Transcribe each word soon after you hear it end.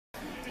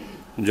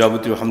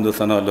যাবতীয় হামদ ও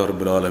সানা আল্লাহ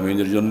রাব্বুল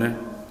আলামিনের জন্য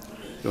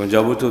এবং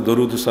যাবতীয়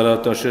দরুদ ও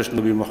সালাত শেষ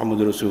নবী মুহাম্মদ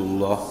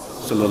রাসূলুল্লাহ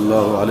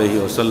সাল্লাল্লাহু আলাইহি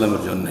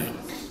ওয়াসাল্লামের জন্য।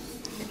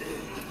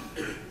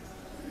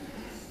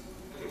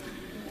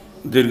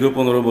 দীর্ঘ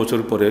 15 বছর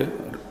পরে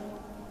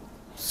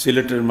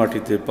সিলেটের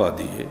মাটিতে পা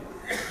দিয়ে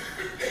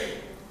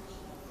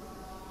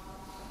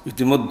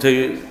ইতিমধ্যে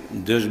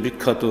দেশ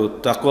বিখ্যাত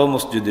তাকওয়া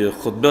মসজিদে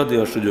খুতবা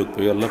দেওয়ার সুযোগ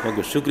পেয়ে আল্লাহ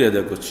পাকের শুকরিয়া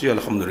আদায় করছি,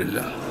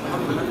 আলহামদুলিল্লাহ।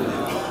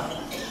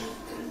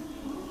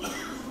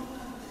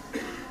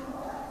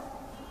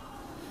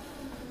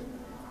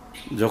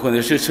 যখন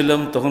এসেছিলাম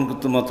তখন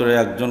কিন্তু মাত্র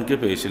একজনকে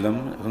পেয়েছিলাম,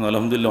 এখন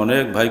আলহামদুলিল্লাহ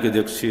অনেক ভাইকে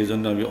দেখছি, এই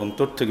জন্য আমি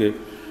অন্তর থেকে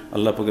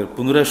আল্লাহ পাকের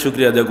পুনরায়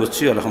শুকরিয়া আদায়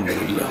করছি,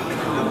 আলহামদুলিল্লাহ।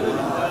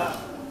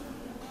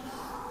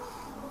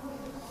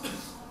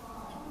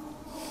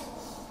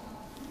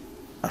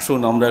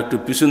 আসুন আমরা একটু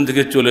পিছন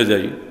দিকে চলে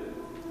যাই,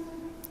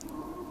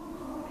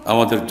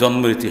 আমাদের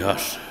জন্মের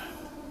ইতিহাস।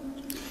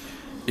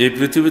 এই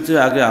পৃথিবীতে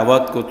আগে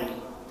আবাদ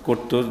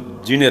করত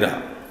জিনেরা।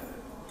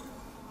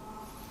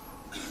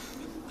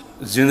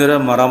 জিনেরা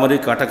মারামারি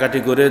কাটাকাটি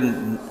করে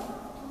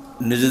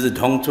নিজেদের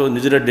ধ্বংস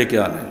নিজেরা ডেকে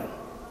আনে,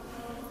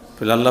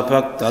 ফলে আল্লাহ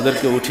পাক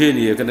তাদেরকে উঠিয়ে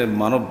নিয়ে এখানে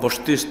মানব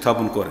বসতি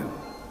স্থাপন করেন।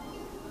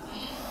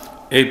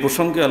 এই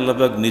প্রসঙ্গে আল্লাহ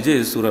পাক নিজে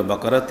সূরা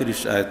বাকারা 30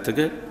 আয়াত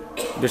থেকে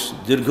বেশ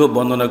দীর্ঘ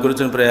বর্ণনা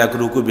করেছেন, প্রায় 1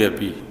 রুকু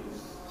ব্যাপী।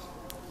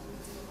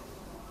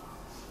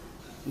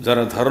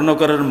 যারা ধারণা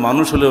করেন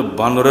মানুষ হলো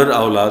বানরের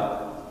আওলাদ,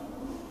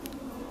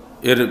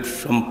 এর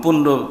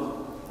সম্পূর্ণ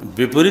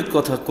বিপরীত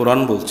কথা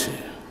কোরআন বলছে।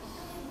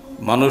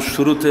 মানুষ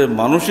শুরুতে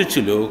মানুষই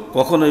ছিল,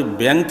 কখনোই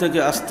ব্যাঙ থেকে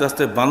আস্তে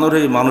আস্তে বানর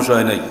হয়ে মানুষ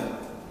হয় নাই।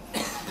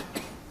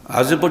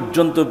 আজ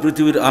পর্যন্ত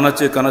পৃথিবীর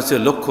আনাচে কানাচে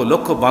লক্ষ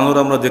লক্ষ বানর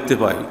আমরা দেখতে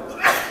পাই,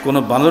 কোনো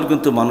বানর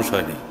কিন্তু মানুষ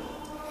হয়নি,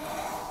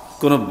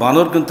 কোনো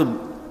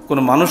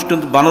মানুষ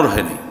কিন্তু বানর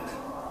হয়নি।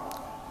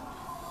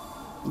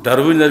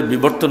 ডারউইনের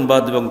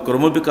বিবর্তনবাদ এবং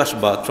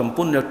ক্রমবিকাশবাদ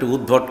সম্পূর্ণ একটি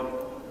উদ্ভট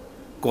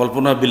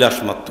কল্পনা বিলাস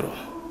মাত্র,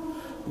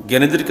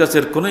 জ্ঞানীদের কাছে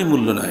এর কোনোই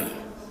মূল্য নাই।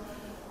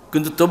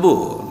 কিন্তু তবু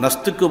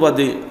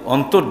নাস্তিক্যবাদী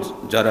অন্তর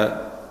যারা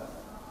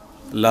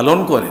লালন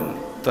করেন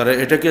তারা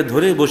এটাকে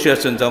ধরেই বসে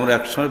আছেন যে আমরা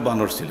একসময়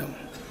বানর ছিলাম।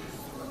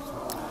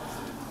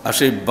 আর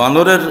সেই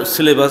বানরের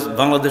সিলেবাস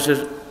বাংলাদেশের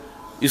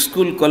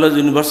স্কুল কলেজ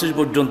ইউনিভার্সিটি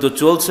পর্যন্ত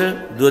চলছে।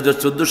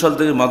 2014 সাল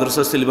থেকে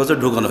মাদ্রাসা সিলেবাসে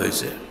ঢোকানো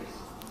হয়েছে।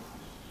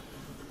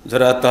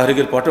 যারা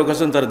তাহরিকের পাঠক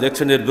আছেন তারা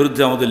দেখছেন এর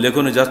বিরুদ্ধে আমাদের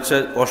লেখনে যাচ্ছে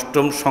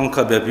 8ম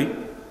সংখ্যা ব্যাপী।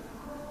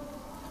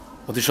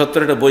 অতি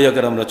সত্তর একটা বই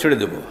আকারে আমরা ছেড়ে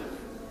দেব।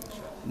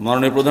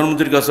 মাননীয়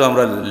প্রধানমন্ত্রীর কাছে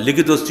আমরা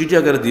লিখিত চিঠি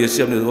আকারে দিয়েছি,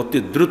 আপনি অতি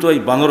দ্রুত এই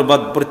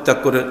বানরবাদ পরিত্যাগ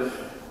করে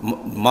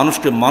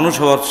মানুষকে মানুষ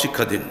হওয়ার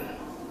শিক্ষা দিন।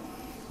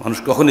 মানুষ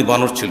কখনই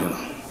বানর ছিল না।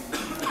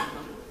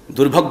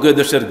 দুর্ভাগ্য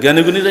দেশের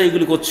জ্ঞানীগুণীরা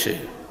এগুলি করছে,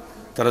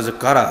 তারা যে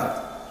কারা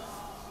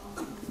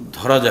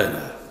ধরা যায়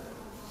না।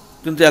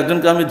 কিন্তু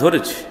একজনকে আমি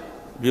ধরেছি,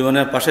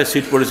 বিমানের পাশে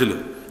সিট পড়েছিল,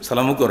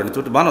 সালামও করেনি, তো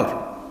ওটা বানর।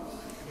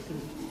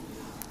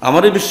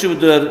 আমারই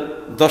বিশ্ববিদ্যালয়ের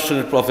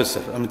দর্শনের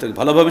প্রফেসর, আমি তাকে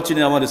ভালোভাবে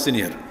চিনি, আমার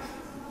সিনিয়র।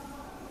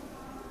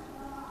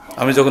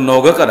 আমি যখন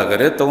নওগাঁ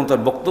কারাগারে, তখন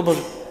তার বক্তব্য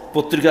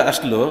পত্রিকা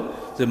আসলো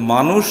যে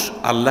মানুষ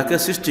আল্লাহকে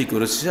সৃষ্টি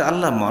করেছে,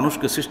 আল্লাহ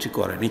মানুষকে সৃষ্টি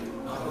করেনি,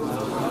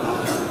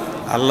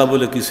 আল্লাহ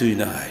বলে কিছুই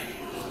নাই।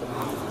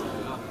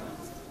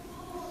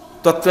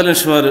 তৎকালীন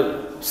সময়ের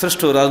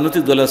শ্রেষ্ঠ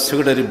রাজনৈতিক দলের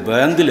সেক্রেটারি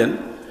বয়ান দিলেন,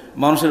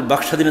 মানুষের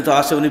বাক স্বাধীনতা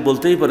আছে, উনি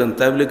বলতেই পারেন,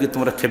 তাই বলে কি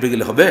তোমরা খেপে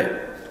গেলে হবে?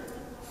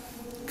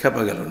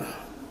 খেপা গেল না।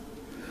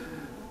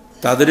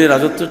 তাদেরই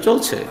রাজত্ব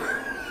চলছে।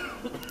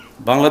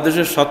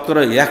 বাংলাদেশের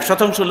শতকরা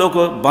 1% লোক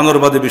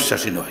বানরবাদে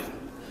বিশ্বাসী নয়,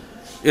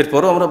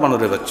 এরপরও আমরা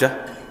বানরের বাচ্চা।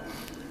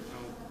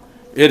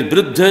 এর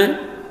বিরুদ্ধে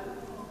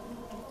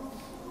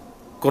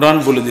কোরআন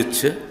বলে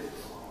দিচ্ছে,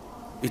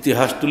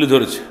 ইতিহাস তুলে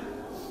ধরেছে।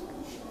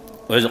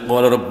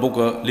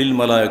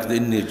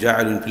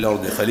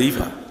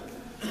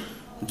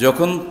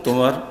 যখন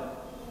তোমার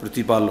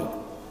প্রতিপালক,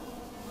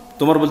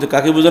 তোমার বলতে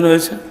কাকে বোঝানো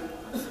হয়েছে?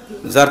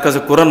 যার কাছে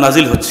কোরআন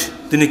নাজিল হচ্ছে,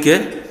 তিনি কে?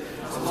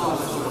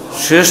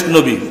 শেষ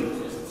নবী,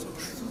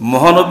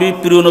 মহানবী,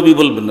 প্রিয় নবী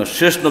বলবেন না,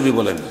 শেষ নবী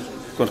বলেন।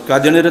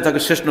 কাদিয়ানীরা তাকে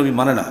শেষ নবী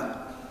মানে না,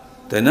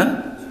 তাই না?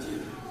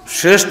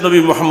 শেষ নবী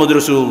মুহাম্মদ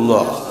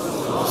রাসূলুল্লাহ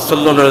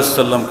সাল্লাল্লাহু আলাইহি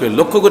সাল্লামকে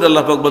লক্ষ্য করে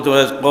আল্লাহ পাক বলতে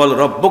ক্বাল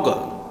রাব্বুকা,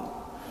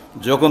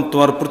 যখন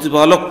তোমার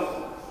প্রতিপালক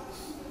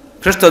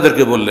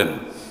ফেরেশতাদেরকে বললেন,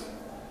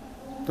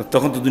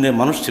 তখন তো দুনিয়ায়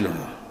মানুষ ছিল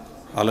না।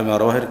 আলমে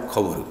আরওয়াহের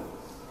খবর,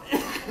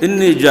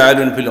 ইন্নী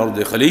জাইলুন ফিল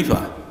আরদি খলিফা,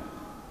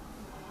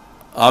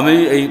 আমি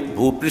এই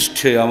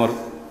ভূপৃষ্ঠে আমার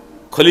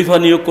খলিফা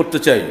নিয়োগ করতে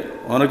চাই।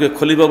 অনেকে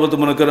খলিফা বলতে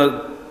মনে করা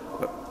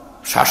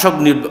শাসক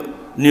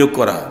নিয়োগ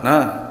করা না,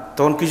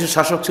 তখন কিসের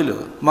শাসক ছিল?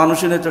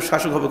 মানুষই নেই, তো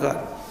শাসক হবে কার?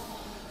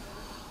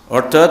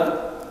 অর্থাৎ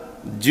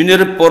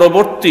জিনের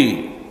পরবর্তী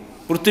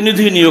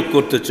প্রতিনিধি নিয়োগ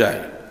করতে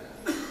চায়।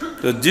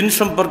 তো জিন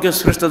সম্পর্কে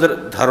শ্রেষ্ঠদের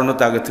ধারণা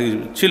তো আগে থেকে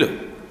ছিল,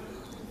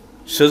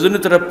 সেজন্য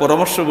তারা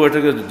পরামর্শ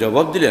বৈঠকে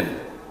জবাব দিলেন,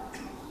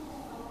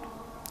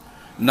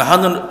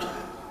 নাহানু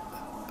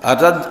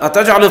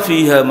আতাজআলু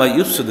ফীহা মা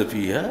ইউফসিদু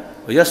ফীহা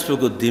ওয়া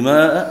ইয়াসফিকু দিমা,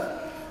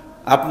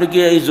 আপনি কি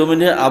এই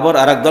জমিনে আবার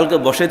আরেক দলকে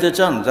বসাইতে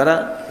চান যারা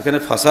এখানে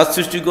ফাসাদ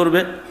সৃষ্টি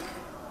করবে,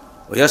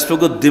 ওয়া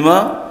ইয়াসফিকু দিমা,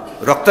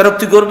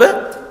 রক্তারক্তি করবে?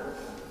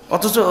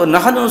 অথচ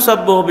নাহানু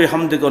সাব্বিহু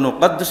বিহামদিকা ওয়া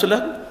নুকাদ্দিসু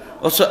লাক,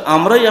 অথচ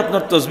আমরাই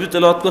আপনার তাসবিহ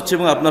তেলাওয়াত করছি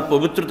এবং আপনার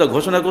পবিত্রতা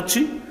ঘোষণা করছি,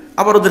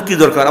 আবার ওদের কি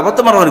দরকার, আবার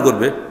তো মারামারি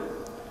করবে।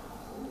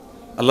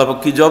 আল্লাহ পাক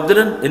কি জবাব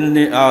দিলেন?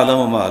 ইন্নী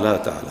আ'লামু মা লা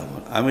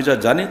তা'লামুন, আমি যা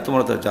জানি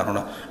তোমরা তা জানো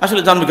না।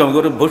 আসলে জানবে কেমন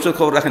করে? ভবিষ্যৎ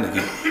খবর রাখে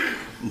নাকি?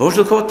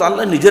 ভবিষ্যৎ খবর তো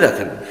আল্লাহ নিজে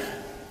রাখেন।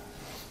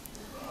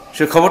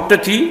 সে খবরটা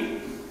কি?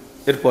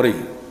 এরপরেই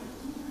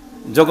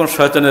যখন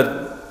শয়তানের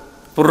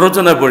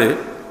প্ররোচনায় পড়ে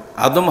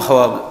আদম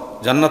হাওয়া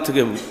জান্নাত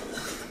থেকে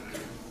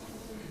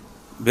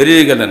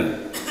বেরিয়ে গেলেন,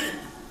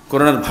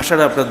 কোরআনের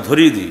ভাষাটা আপনার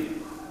ধরিয়ে দিই।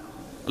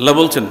 আল্লাহ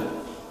বলছেন,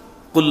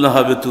 কুলনা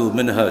হাবিতু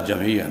মিনহা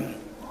জামিয়ান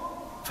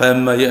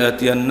ফাম্মা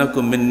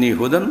ইয়াতিয়ান্নাকুম মিন্নি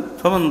হুদান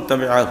ফামান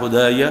তাবিআ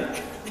হুদায়া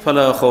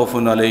ফালা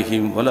খাউফুন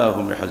আলাইহিম ওয়ালা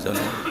হুম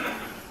ইয়াহজানুন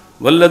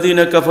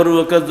ওয়াল্লাযীনা কাফারু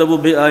ওয়া কাযযাবু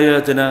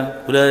বিআয়াতিনা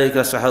উলাইকা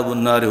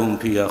আসহাবুন নার হুম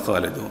ফিহা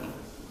খালিদুন।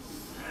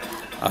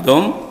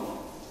 আদম,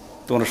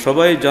 তোমরা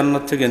সবাই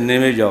জান্নাত থেকে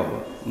নেমে যাও।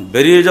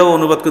 বেরিয়ে যাও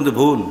অনুবাদ কিন্তু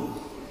ভুল।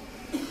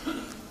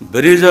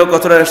 বেরিয়ে যাও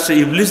কথাটা আসছে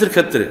ইবলিসের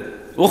ক্ষেত্রে,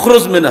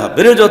 উখরুজ মিনহা,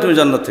 বেরিয়ে যাও তুমি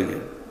জান্নাত থেকে।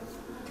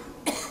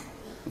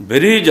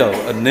 বেরিয়ে যাও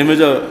আর নেমে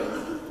যাও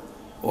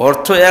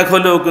অর্থ এক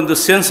হলেও কিন্তু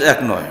সেন্স এক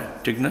নয়,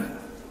 ঠিক না?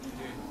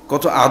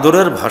 কত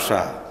আদরের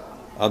ভাষা।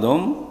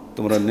 আদম,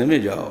 তোমরা নেমে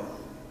যাও,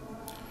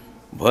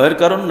 ভয়ের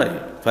কারণ নাই।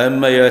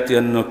 ফাম্মা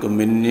ইয়াতিয়ান্নাকুম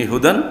মিন্নি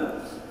হুদান,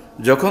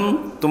 যখন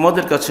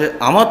তোমাদের কাছে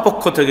আমার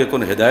পক্ষ থেকে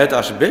কোনো হেদায়েত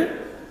আসবে,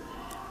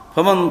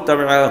 ফামান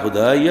তাবিআ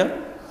হুদায়া,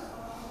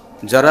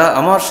 যারা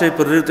আমার সেই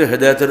প্রেরিত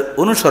হেদায়েতের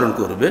অনুসরণ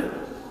করবে,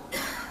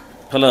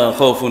 ফালা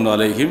খাউফুন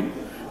আলাইহিম,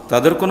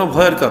 তাদের কোনো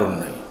ভয়ের কারণ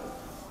নাই,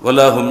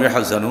 ওয়ালা হুম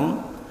ইয়াহজানুন,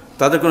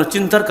 তাদের কোনো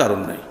চিন্তার কারণ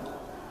নাই।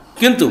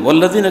 কিন্তু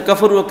ওয়াল্লাযীনা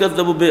কাফারু ওয়া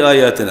কাযযাবু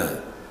বিআয়াতিনা,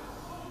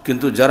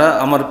 কিন্তু যারা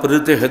আমার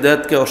প্রেরিত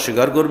হেদায়েতকে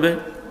অস্বীকার করবে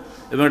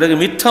এবং এটাকে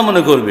মিথ্যা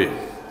মনে করবে,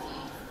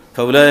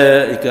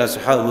 ফাউলাইকা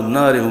আসহাবুন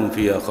নার হুম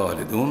ফিহা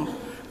খালিদুন,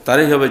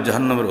 তারাই হবে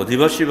জাহান্নামের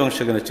অধিবাসী এবং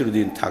সেখানে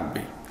চিরদিন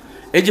থাকবে।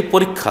 এই যে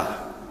পরীক্ষা,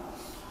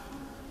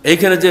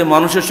 এইখানে যে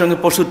মানুষের সঙ্গে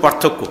পশুর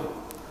পার্থক্য,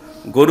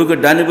 গরুকে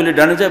ডানে বলে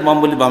ডানে যায়, বাম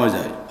বলে বামে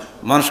যায়,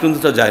 মানুষ কিন্তু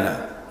তা যায় না।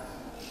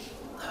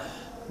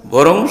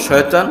 বরং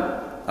শয়তান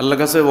আল্লাহর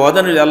কাছে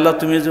ওয়াদা নিলে, আল্লাহ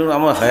তুমি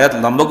আমার হায়াত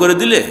লম্বা করে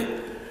দিলে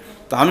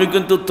তা আমি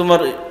কিন্তু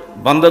তোমার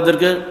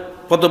বান্দাদেরকে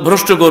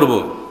পথভ্রষ্ট করব।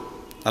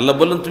 আল্লাহ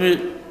বললেন, তুমি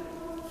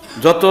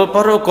যত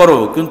পারো করো,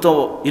 কিন্তু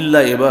ইল্লা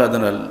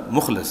ইবাদানাল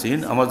মুখলাসিন,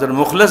 আমার যারা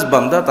মুখলাস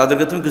বান্দা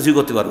তাদেরকে তুমি কিছুই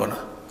করতে পারবে না।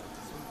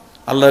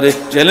 আল্লাহর এই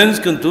চ্যালেঞ্জ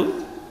কিন্তু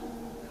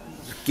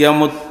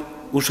কিয়ামত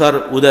উষার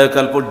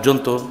উদয়কাল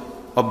পর্যন্ত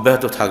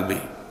অব্যাহত থাকবে।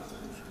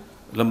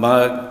 মা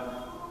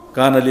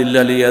কানা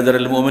লিল্লাহি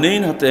লিয়াযরাল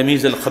মুমিনিন হাত্তা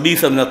ইয়ামিজাল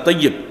খাবিসা মিনাত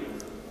তাইয়্যিব।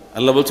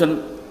 আল্লাহ বলছেন,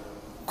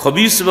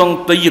 খবিস এবং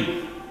তৈয়ব,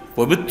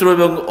 পবিত্র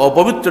এবং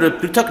অপবিত্রের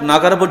পৃথক না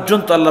করা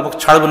পর্যন্ত আল্লাহ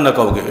ছাড়বেন না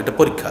কাউকে। এটা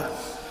পরীক্ষা।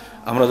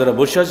 আমরা যারা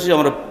বসে আছি,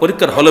 আমরা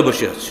পরীক্ষার হলে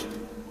বসে আছি।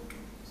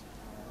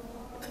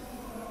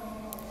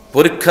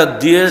 পরীক্ষা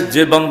দিয়ে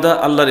যে বান্দা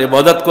আল্লাহর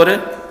ইবাদত করে,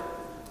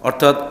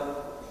 অর্থাৎ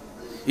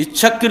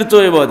ইচ্ছাকৃত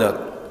ইবাদত,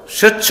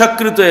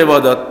 স্বেচ্ছাকৃত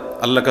ইবাদত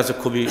আল্লাহর কাছে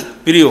খুবই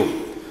প্রিয়,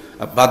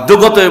 আর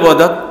বাধ্যগত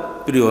ইবাদত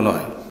প্রিয়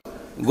নয়।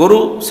 গরু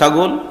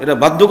ছাগল এরা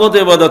বাধ্যগত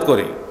ইবাদত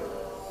করে,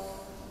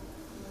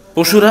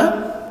 পশুরা,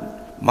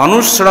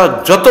 মানুষ ছাড়া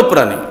যত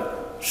প্রাণী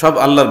সব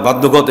আল্লাহর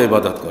বাধ্যগত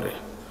ইবাদত করে।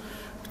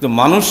 কিন্তু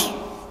মানুষ,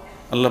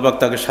 আল্লাহ পাক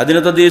তাকে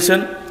স্বাধীনতা দিয়েছেন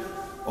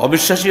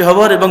অবিশ্বাসী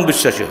হওয়ার এবং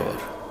বিশ্বাসী হওয়ার,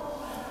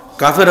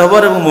 কাফের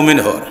হওয়ার এবং মুমিন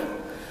হওয়ার।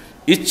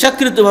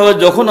 ইচ্ছাকৃতভাবে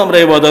যখন আমরা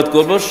ইবাদত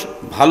করব,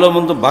 ভালো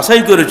মন্দ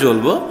বাছাই করে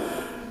চলব,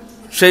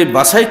 সেই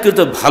বাছাইকৃত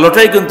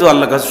ভালোটাই কিন্তু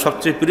আল্লাহর কাছে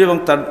সবচেয়ে প্রিয় এবং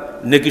তার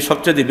নেকি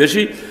সবচেয়ে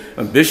বেশি।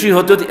 বেশি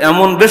হতে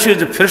এমন বেশি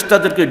যে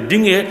ফেরেশতাদেরকে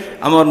ডিঙিয়ে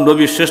আমার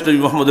নবী, শেষ নবী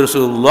মুহাম্মদ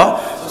রাসূলুল্লাহ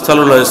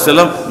সাল্লাল্লাহু আলাইহি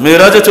ওয়াসাল্লাম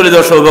মেরাজে চলে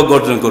যাওয়ার সৌভাগ্য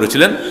অর্জন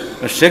করেছিলেন।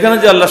 সেখানে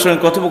যে আল্লাহর সঙ্গে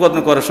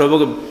কথোপকথন করার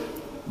সৌভাগ্য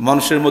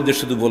মানুষের মধ্যে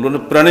শুধু বলবো না,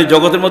 প্রাণী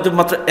জগতের মধ্যে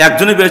মাত্র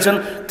একজনই পেয়েছেন,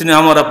 তিনি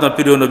আমার আপনার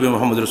প্রিয় নবী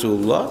মুহাম্মদ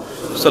রাসূলুল্লাহ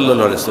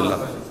সাল্লাল্লাহু আলাইহি ওয়াসাল্লাম।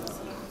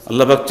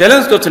 আল্লাহ পাক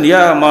চ্যালেঞ্জ করছেন,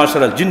 ইয়া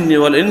মাশারাল জিন্নি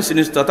ওয়াল ইনসি ইন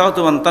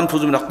ইসতাতা'তুম আন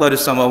তানফুযু মিন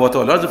আকতারিস সামাওয়াতি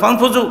ওয়াল আরদি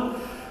ফানফুযু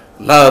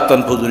লা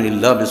তানফুযুনা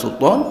ইল্লা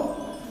বিসুলতান।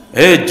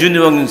 হে জিন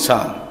এবং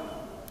ইনসান,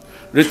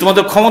 যদি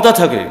তোমাদের ক্ষমতা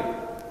থাকে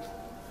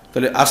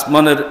তাহলে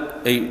আসমানের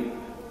এই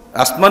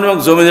আসমান এবং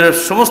জমিনের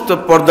সমস্ত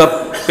পর্দা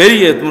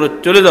পেরিয়ে তোমরা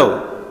চলে যাও,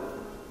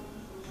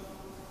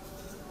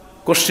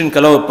 কোশ্চিন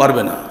কালাও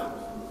পারবে না,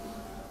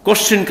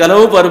 কোশ্চিন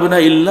কালাও পারবে না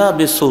ইল্লা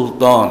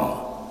বিসুলতান,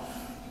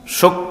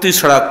 শক্তি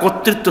ছাড়া,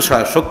 কর্তৃত্ব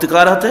ছাড়া। শক্তি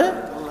কার হাতে?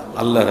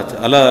 আল্লাহর হাতে।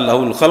 আলা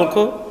লাহুল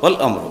খালকু ওয়াল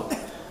আমরু,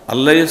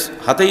 আল্লাহর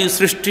হাতেই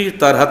সৃষ্টি,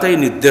 তার হাতেই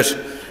নির্দেশ।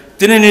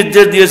 তিনি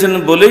নির্দেশ দিয়েছেন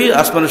বলেই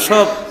আসমানের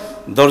সব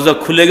দরজা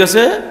খুলে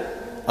গেছে,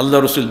 আল্লাহ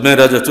রসুল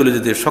মেরাজে চলে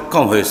যেতে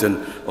সক্ষম হয়েছেন।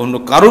 অন্য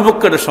কারো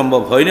পক্ষে এটা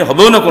সম্ভব হয়নি,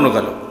 হবেও না কোনো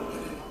কালো।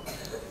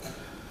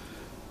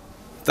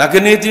 তাকে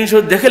নিয়ে তিনি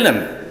সব দেখলেন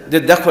যে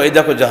দেখো, এই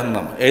দেখো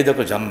জাহান্নাম, এই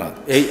দেখো জান্নাত,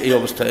 এই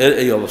অবস্থা,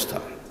 এই অবস্থা।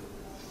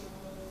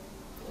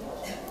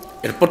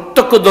 এর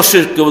প্রত্যক্ষদর্শী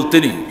কেবল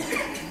তিনি।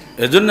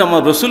 এজন্য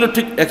আমার রসুলও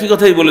ঠিক একই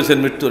কথাই বলেছেন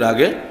মৃত্যুর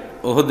আগে।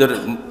 ওহদের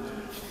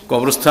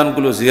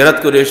কবরস্থানগুলো জিয়ারাত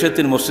করে এসে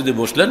তিনি মসজিদে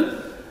বসলেন,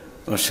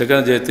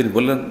 সেখানে যে তিনি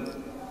বললেন,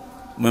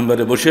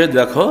 মেম্বারে বসে,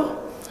 দেখো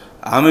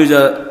আমি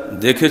যা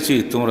দেখেছি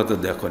তোমরা তো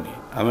দেখোনি,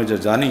 আমি যা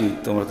জানি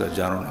তোমরা তো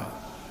জানো না।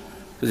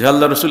 যে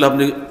আল্লাহ রসুল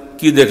আপনি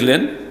কি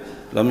দেখলেন?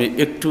 আমি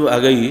একটু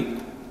আগেই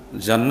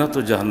জান্নাত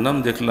ও জাহান্নাম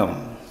দেখলাম।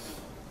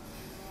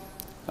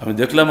 আমি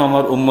দেখলাম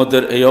আমার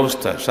উম্মতের এই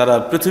অবস্থা, সারা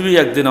পৃথিবী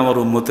একদিন আমার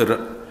উম্মতের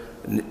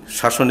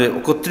শাসনে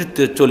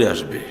একত্রিত্বে চলে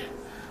আসবে।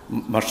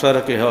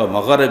 মাশারিকে হওয়া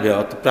মাগারিবে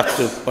হওয়া প্রাচ্য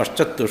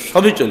পাশ্চাত্য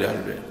সবই চলে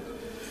আসবে।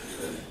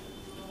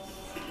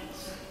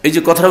 এই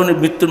যে কথা উনি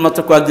মৃত্যুর মাত্র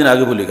কয়েকদিন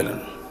আগে বলে গেলেন।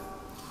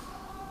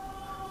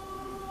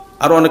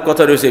 আরও অনেক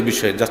কথা রয়েছে এই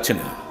বিষয়ে, যাচ্ছে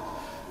না।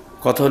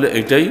 কথা হলো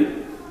এইটাই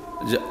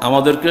যে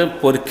আমাদেরকে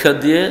পরীক্ষা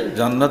দিয়ে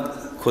জান্নাত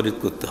খরিদ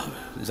করতে হবে।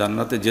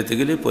 জান্নাতে যেতে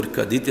গেলে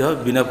পরীক্ষা দিতে হবে,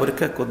 বিনা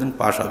পরীক্ষায় কোনদিন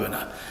পাশ হবে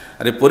না।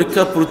 আর এই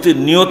পরীক্ষা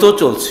প্রতিনিয়ত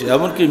চলছে,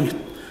 এমনকি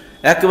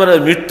একেবারে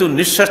মৃত্যু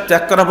নিঃশ্বাস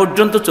ত্যাগ করা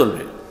পর্যন্ত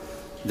চলবে।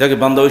 যাকে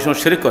বান্দা ওই সময়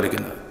শিরক করে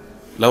কিনা,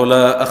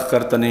 লাউলা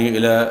আখখারতানি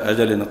ইলা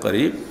আজালিন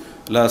করিব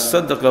লা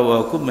সাদ্দাকা ওয়া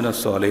আকুম মিনাস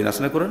সালিহিন,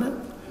 আসনা করে না?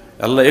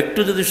 আল্লাহ একটু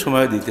যদি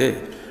সময় দিতে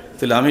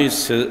তাহলে আমি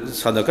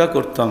সাদাকা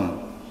করতাম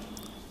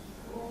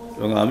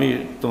এবং আমি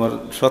তোমার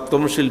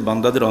সৎকর্মশীল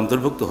বান্দাদের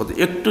অন্তর্ভুক্ত হতে।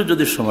 একটু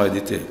যদি সময়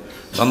দিতে,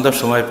 বান্দার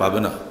সময় পাবে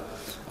না।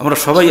 আমরা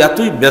সবাই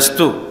এতই ব্যস্ত,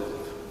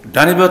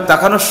 ডানিবাগ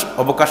তাকানোর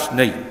অবকাশ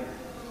নেই।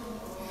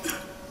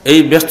 এই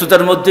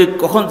ব্যস্ততার মধ্যে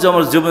কখন যে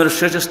আমার জীবনের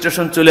শেষ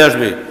স্টেশন চলে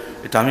আসবে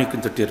এটা আমি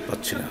কিন্তু টের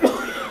পাচ্ছি না।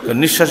 কারণ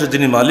নিঃশ্বাসে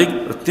যিনি মালিক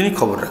তিনি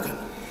খবর রাখেন।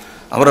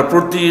 আমরা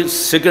প্রতি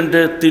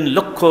সেকেন্ডে 3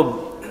 লক্ষ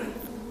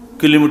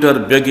কিলোমিটার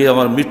বেগে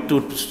আমার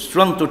মৃত্যুর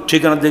চূড়ান্ত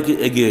ঠিকানা দেখে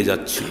এগিয়ে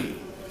যাচ্ছি।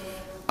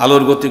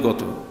 আলোর গতি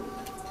কত?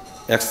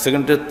 1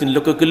 সেকেন্ডে 3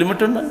 লক্ষ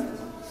কিলোমিটার না,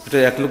 এটা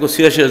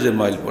 1,86,000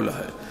 মাইল বলা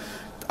হয়।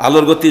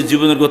 আলোর গতি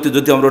জীবনের গতি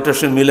যদি আমরা ওটার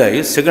সঙ্গে মিলাই,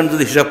 সেকেন্ড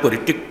যদি হিসাব করি,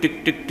 টিক টিক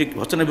টিক টিক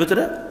হচ্ছে না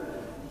ভিতরে,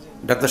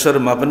 ডাক্তার সাহেব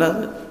মাপে না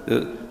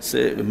সে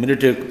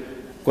মিনিটে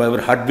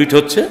কয়েকবার হার্টবিট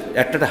হচ্ছে।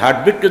 একটা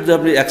হার্টবিটকে যদি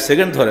আপনি 1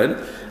 সেকেন্ড ধরেন,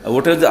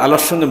 ওটা যদি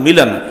আলোর সঙ্গে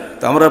মিলান,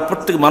 তো আমরা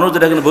প্রত্যেক মানুষ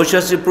যারা এখানে বসে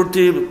আছি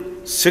প্রতি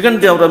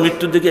সেকেন্ডে আমরা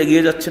মৃত্যুর দিকে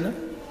এগিয়ে যাচ্ছি না,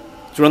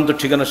 চূড়ান্ত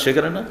ঠিকানা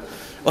সেখানে না।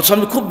 অথচ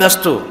আমি খুব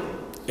ব্যস্ত,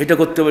 এটা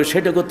করতে হবে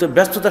সেটা করতে হবে,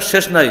 ব্যস্ততার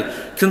শেষ নাই,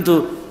 কিন্তু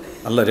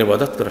আল্লাহর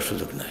ইবাদত করার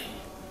সুযোগ নাই।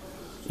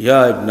 ইয়া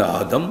ইবনে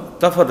আদম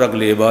তাফাররাক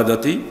লি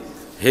ইবাদাতি,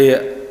 হে,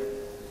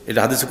 এটা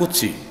হাদিসে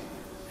কুদসি,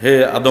 হে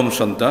আদম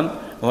সন্তান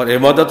আমার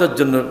ইবাদতের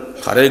জন্য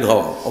ফারেগ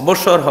হও,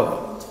 অবসর হও।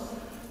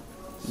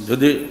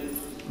 যদি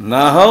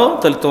না হও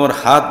তাহলে তোমার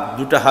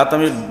দুটা হাত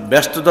আমি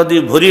ব্যস্ততা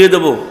দিয়ে ভরিয়ে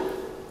দেব,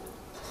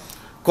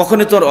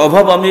 কখনই তোর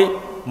অভাব আমি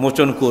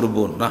মোচন করব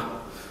না।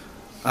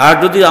 আর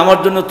যদি আমার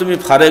জন্য তুমি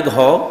ফারেগ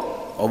হও,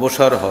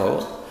 অবসর হও,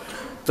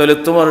 তাহলে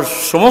তোমার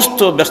সমস্ত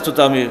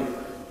ব্যস্ততা আমি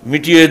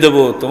মিটিয়ে দেব,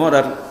 তোমার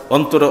আর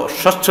অন্তর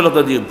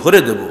সচ্ছলতা দিয়ে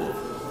ভরে দেব।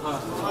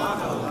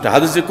 এটা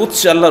হাদিসে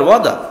কুদসি, আল্লাহর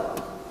ওয়াদা।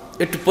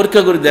 একটু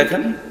পরীক্ষা করে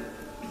দেখেন,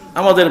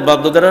 আমাদের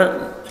বাপদাদারা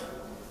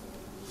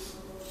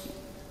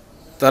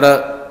তারা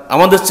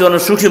আমাদের চেয়ে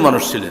অনেক সুখী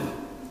মানুষ ছিলেন,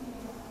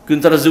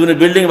 কিন্তু তারা জীবনে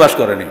বিল্ডিং বাস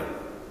করেনি।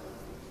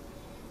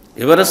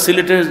 এবারে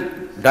সিলেটের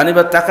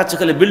ডানিবাগ তাকাচ্ছে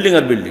খালি বিল্ডিং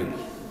আর বিল্ডিং,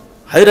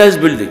 হাই রাইজ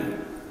বিল্ডিং।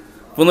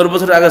 15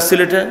 বছর আগে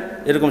সিলেটে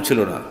এরকম ছিল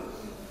না।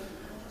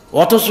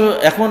 অথচ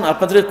এখন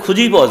আপনাদের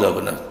খুঁজেই পাওয়া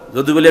যাবে না।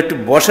 যদি বলে একটু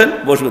বসেন,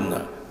 বসবেন না,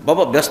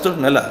 বাবা ব্যস্ত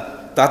মেলা,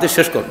 তাতে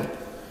শেষ করুন।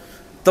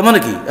 তার মানে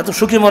কি এত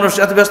সুখী মানুষ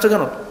এত ব্যস্ত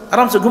কেন?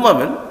 আরামসে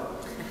ঘুমাবেন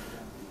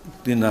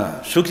না,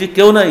 সুখী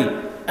কেউ নাই,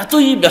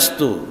 এতই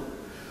ব্যস্ত।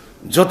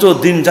 যত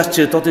দিন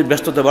যাচ্ছে ততই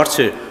ব্যস্ততা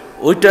বাড়ছে।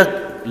 ওইটা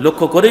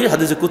লক্ষ্য করেই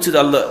হাদিসে কুদসিতে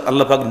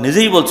আল্লাহ পাক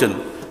নিজেই বলছেন,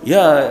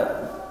 ইয়া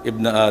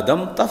ইবনে আদম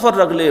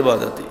তাফাররাক লি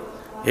ইবাদাতি,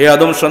 হে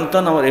আদম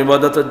সন্তান আমার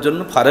ইবাদতের জন্য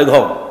ফারেগ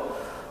হও,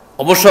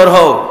 অবসর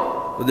হও।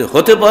 যদি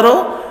হতে পারো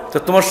তো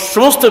তোমার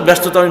সমস্ত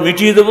ব্যস্ততা আমি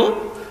মিটিয়ে দেবো,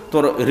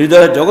 তোমার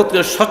হৃদয়ের জগৎকে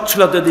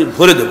সচ্ছলতা দিয়ে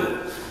ভরে দেবো।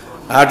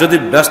 আর যদি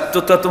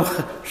ব্যস্ততা তোমার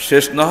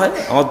শেষ না হয়,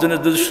 আমার জন্য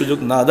যদি সুযোগ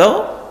না দাও,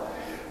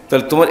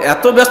 তাহলে তোমার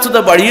এত ব্যস্ততা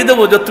বাড়িয়ে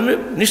দেবো যে তুমি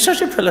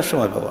নিঃশ্বাসে ফেলার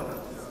সময় পাবা না।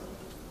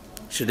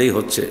 সেটাই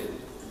হচ্ছে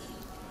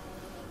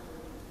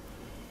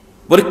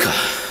পরীক্ষা।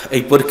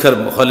 এই পরীক্ষার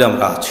হলে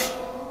আমরা আছি,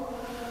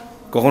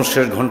 কখন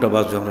শেষ ঘন্টা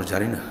বাজবে আমরা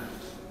জানি না।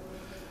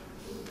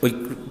 ওই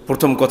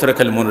প্রথম কথাটা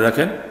খালি মনে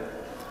রাখেন,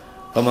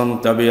 ফামান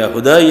তাবিয়া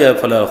হুদাইয়া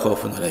ফালা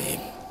খাউফুন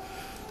আলাইহিম,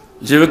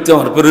 যে ব্যক্তি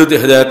আমার প্রেরিত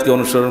হেদায়েতকে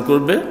অনুসরণ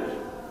করবে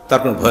তার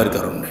কোনো ভয়ের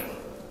কারণ নেই।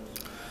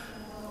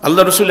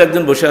 আল্লাহ রসুল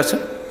একদিন বসে আছেন,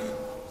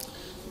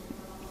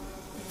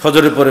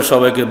 ফজরের পরে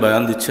সবাইকে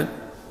বয়ান দিচ্ছেন।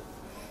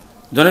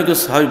 জনকে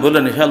সাহাবী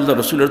বললেন, হে আল্লাহ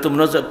রসুল, এটা তো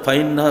মনে হচ্ছে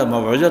ফাইন্না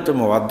মাওয়াজাত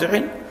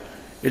মুওয়াদ্দিইন,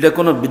 এটা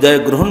কোনো বিদায়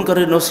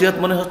গ্রহণকারী নসিহত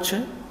মনে হচ্ছে,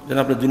 যেন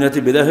আপনি দুনিয়াতে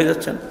বিদায় হয়ে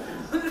যাচ্ছেন।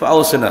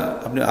 ফাওসিনা,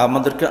 আপনি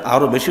আমাদেরকে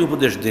আরও বেশি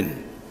উপদেশ দিন।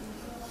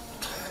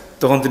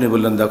 তখন তিনি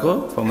বললেন, দেখো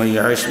ফামান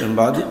ইয়াইশ মিন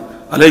বাদি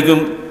আলাইকুম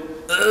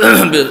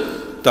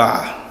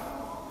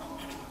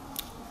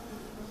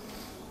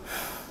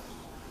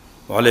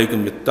ওয়ালাইকুম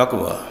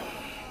বিত্তাকওয়া,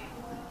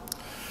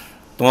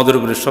 তোমাদের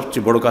উপরে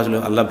সবচেয়ে বড় কাজ হলো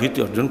আল্লাহ ভীতি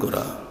অর্জন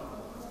করা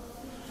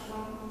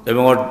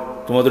এবং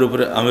তোমাদের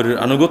উপরে আমিরের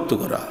আনুগত্য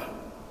করা।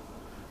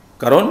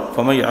 কারণ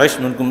ফামান ইয়াইশ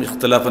মিনকুম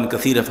ইখতিলাফান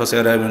কাসীরা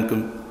ফাসায়ারা মিনকুম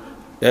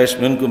ইয়াইশ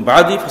মিনকুম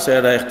বাদি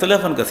ফাসায়ারা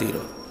ইখতিলাফান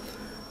কাসীরা,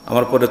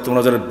 আমার পরে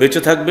তোমরা যারা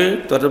বেঁচে থাকবে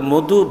তাদের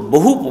মধ্যে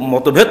বহু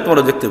মতভেদ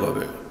তোমরা দেখতে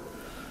পাবে।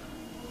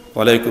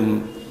 ওয়ালাইকুম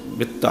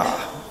বিত্তাহ,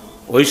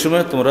 ওই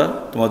সময় তোমরা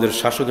তোমাদের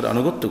শাসকের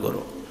আনুগত্য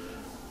করো।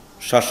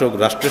 শাসক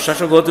রাষ্ট্রের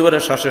শাসক হতে পারে,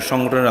 শাসক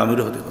সংগঠনের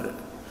আমিরও হতে পারে।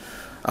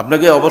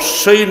 আপনাকে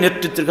অবশ্যই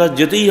নেতৃত্বের কাছে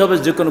যেতেই হবে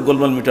যে কোনো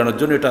গোলমাল মেটানোর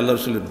জন্য। এটা আল্লাহ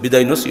রাসূলের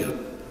বিদায় নসিহত।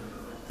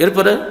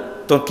 এরপরে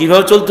তো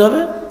কীভাবে চলতে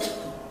হবে?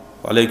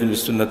 ওয়ালাইকুম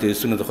বিসুন্নতি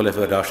সুন্নাতি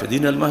খুলাফায়ে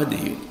রাশিদিন আল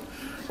মাহদিয়্যিন।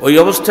 ওই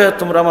অবস্থায়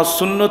তোমরা আমার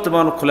সুন্নত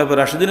এবং খুলাফায়ে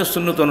রাশিদিনের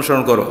সুন্নত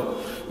অনুসরণ করো।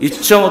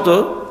 ইচ্ছা মতো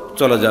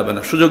চলা যাবে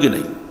না, সুযোগই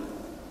নেই।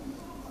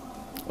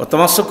 ও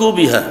তামাসসাকু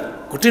বিহা,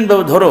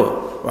 কঠিনভাবে ধরো।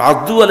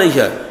 আদু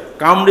আলাইহা,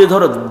 কামড়ে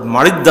ধরো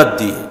মাড়ির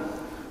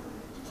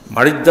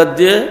দাঁত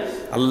দিয়ে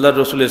আল্লাহ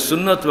রসুলের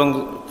সুন্নত এবং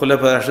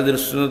খুলাফায়ে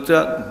রাশিদিনের সুন্নতে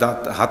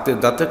হাতে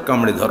দাঁতে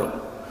কামড়ে ধরো।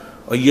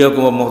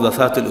 ওয়াইয়াকুম ওয়া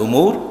মুহদাসাতিল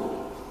উমুর,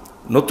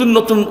 নতুন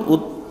নতুন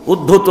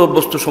উদ্ভূত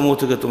বস্তুসমূহ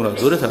থেকে তোমরা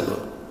দূরে থাকো।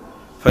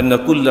 ফাইন্না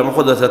কুল্লা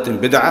মুহদাসাতিন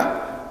বিদআহ,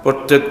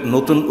 প্রত্যেক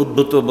নতুন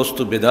উদ্ভূত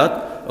বস্তু বেদাত।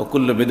 ও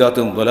কুল্লু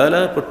বিদআতিন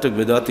দালালা, প্রত্যেক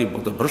বেদাতই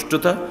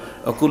পথভ্রষ্টতা।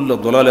 ও কুল্লু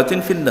দালালাতিন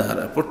ফিন্নার,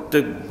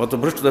 প্রত্যেক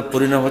পথভ্রষ্টতার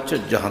পরিণাম হচ্ছে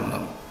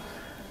জাহান্নাম।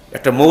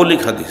 একটা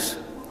মৌলিক হাদিস।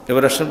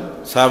 এবার আসেন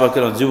সাহাবা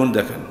কেরামের জীবন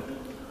দেখেন।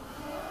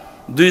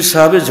 দুই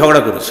সাহাবী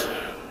ঝগড়া করেছে,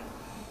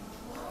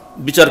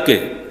 বিচারকে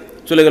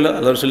চলে গেল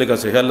আল্লাহ রসুলের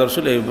কাছে। হে আল্লাহ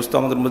রসুল, এই অবস্থা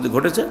আমাদের মধ্যে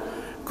ঘটেছে,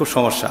 খুব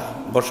সমস্যা,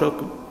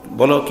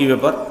 বলো কী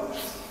ব্যাপার।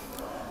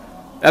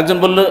 একজন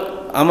বলল,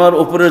 আমার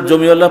উপরের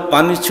জমিওয়ালা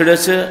পানি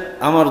ছেড়েছে,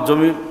 আমার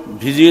জমি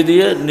ভিজিয়ে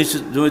দিয়ে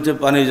নিচের জমিতে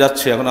পানি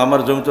যাচ্ছে, এখন আমার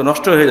জমি তো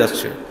নষ্ট হয়ে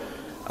যাচ্ছে,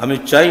 আমি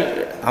চাই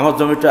আমার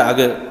জমিটা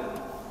আগে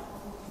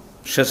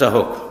সেচা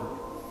হোক।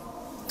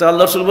 তা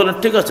আল্লাহ রসুল বলেন,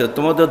 ঠিক আছে,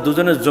 তোমাদের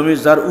দুজনের জমি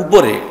যার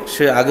উপরে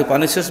সে আগে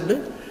পানি সেচবে,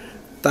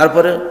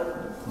 তারপরে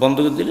বন্ধ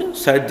করে দিলে,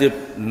 সাইড দিয়ে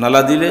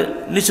নালা দিলে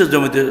নিচের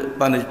জমিতে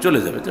পানি চলে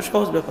যাবে, তো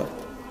সহজ ব্যাপার।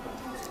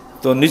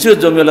 তো নিচের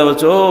জমিওয়ালা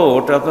বলছে, ও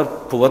ওটা আপনার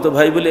ফুফাতো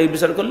ভাই বলে এই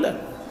বিচার করলেন?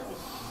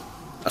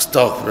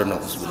 আস্তাগফিরুল্লাহ,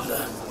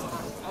 নাউযুবিল্লাহ।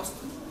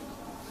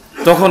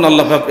 তখন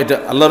আল্লাহ পাক, এটা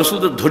আল্লাহ রসুল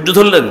তো ধৈর্য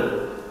ধরলেন,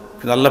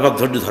 কিন্তু আল্লাহ পাক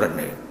ধৈর্য ধরেন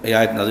নেই, এই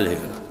আয়াত নাযিল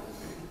হয়ে গেল।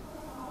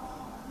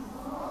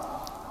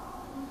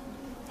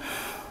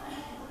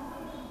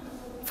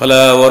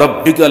 ফালা ওয়া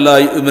রাব্বিকা লা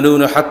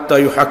ইউমিনুনা হাত্তা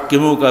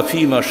ইউহাক্কিমুকা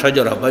ফীমা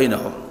শাজারা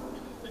বাইনাহুম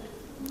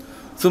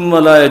সুম্মা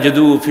লা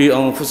ইয়াজিদু ফী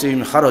আনফুসিহিম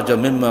হারাজাম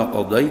মিম্মা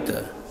কাদাইতা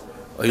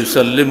ওয়া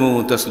ইউসাল্লিমু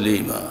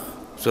তাসলিমা।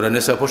 সূরা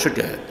নিসা 65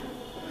 আয়াত।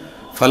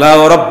 ফালা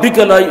ওয়া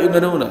রাব্বিকা লা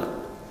ইউমিনুনা,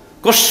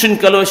 কশ্চিন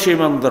কালেও সে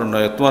ইমানদার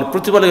নয়, তোমার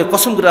প্রতিপালকের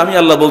কসম করে আমি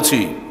আল্লাহ বলছি,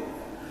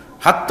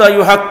 হাত্তা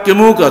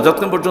ইউহাক্কিমুকা,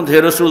 যতক্ষণ পর্যন্ত হে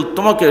রাসূল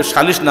তোমাকে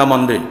সালিশ না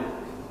মানবে,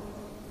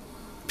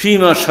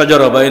 ফীমা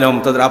শাজারা বাইনাহুম,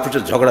 তাদের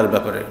আপসের ঝগড়ার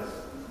ব্যাপারে।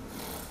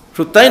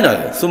 শুধু তাই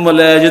নয়, সুম্মা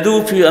লা ইয়াজিদু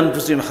ফী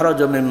আনফুসিহিম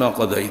হারাজাম মিম্মা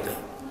কাদাইতা,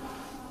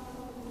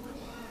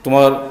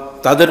 তোমার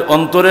তাদের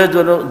অন্তরে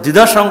যেন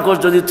দ্বিধা সংকোচ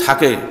যদি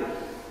থাকে,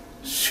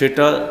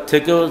 সেটা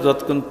থেকেও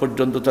যতক্ষণ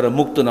পর্যন্ত তারা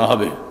মুক্ত না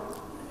হবে।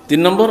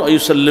 3 নম্বর,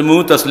 ইউসাল্লিমু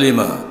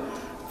তাসলিমা,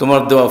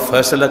 তোমার দেওয়া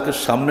ফয়সালাকে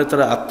সামনে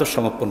তারা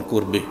আত্মসমর্পণ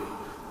করবে।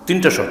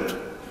 3টা শর্ত।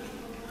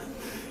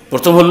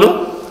 প্রথম হলো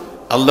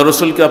আল্লাহ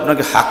রসুলকে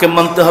আপনাকে হাকেম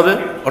মানতে হবে,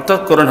 অর্থাৎ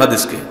কোরআন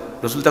হাদিসকে।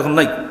 রসুল তখন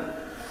নাই।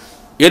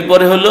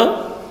 এরপরে হলো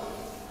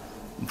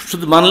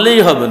শুধু মানলেই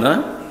হবে না,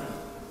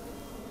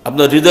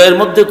 আপনার হৃদয়ের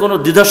মধ্যে কোনো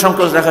দ্বিধা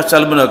সংকোচ রাখা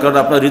চলবে না, কারণ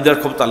আপনার হৃদয়ের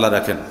ক্ষমতা আল্লাহ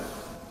রাখেন।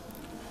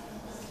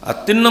 আর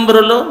 3 নম্বর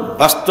হলো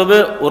বাস্তবে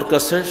ওর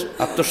কাছে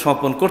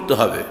আত্মসমর্পণ করতে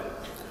হবে।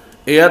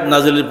 এই আয়াত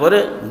নাজিলের পরে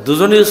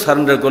দুজনেই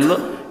সারেন্ডার করলো,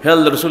 হে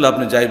আল্লাহ রসুল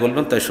আপনি যাই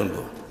বলবেন তাই শুনব।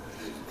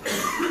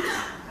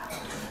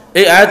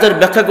 এই আয়াতের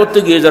ব্যাখ্যা করতে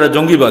গিয়ে যারা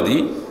জঙ্গিবাদী,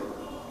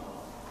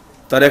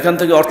 তারা এখান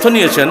থেকে অর্থ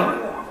নিয়েছেন,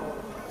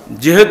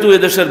 যেহেতু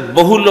এদেশের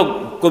বহু লোক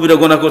কবিরা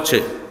গুনাহ করছে,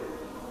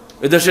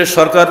 এদেশের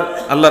সরকার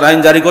আল্লাহর আইন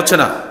জারি করছে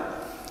না,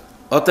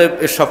 অতএব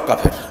এসব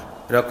কাফের,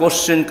 এরা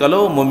কোশ্চিন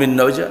কালেও মুমিন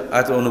নয়। যে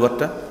আয়াতের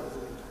অনুবাদটা,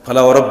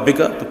 ফালা ওয়া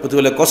রাব্বিকা,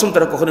 প্রতিবেলা কসম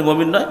তারা কখনই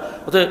মুমিন নয়।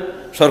 অতএব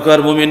সরকার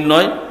মুমিন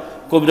নয়,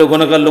 কবিরা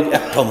গুনাহগার লোক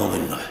একটাও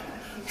মুমিন নয়,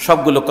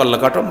 সবগুলো কল্লা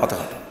কাটো মাথা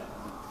কাটো,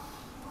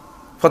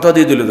 ফতোয়া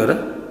দিয়ে দিল তারা।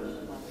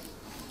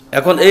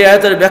 এখন এই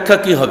আয়াতের ব্যাখ্যা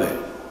কি হবে?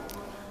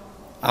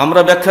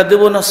 আমরা ব্যাখ্যা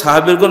দেব না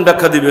সাহাবীগণ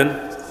ব্যাখ্যা দিবেন?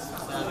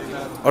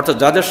 অর্থাৎ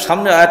যাদের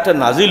সামনে আয়াতটা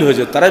নাজিল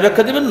হয়েছে তারাই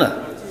ব্যাখ্যা দিবেন না?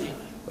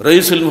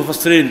 রাইসুল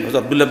মুফাসসিরিন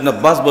আব্দুল্লাহ ইবনে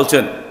আব্বাস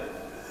বলছেন,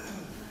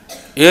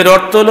 এর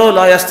অর্থ হলো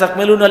লা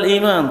ইস্তাকমিলুনাল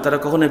ঈমান, তারা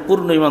কখনোই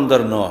পূর্ণ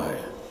ঈমানদার নয়।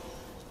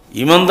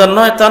 ঈমানদার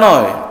নয় তা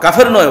নয়,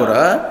 কাফের নয়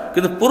ওরা,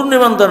 কিন্তু পূর্ণ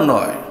ঈমানদার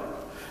নয়।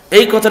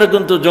 এই কথাটা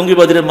কিন্তু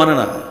জঙ্গিবাদীরা মানে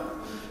না।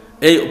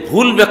 এই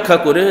ভুল ব্যাখ্যা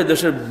করে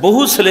দেশের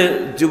বহু ছেলে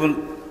জীবন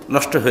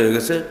নষ্ট হয়ে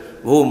গেছে,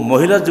 বহু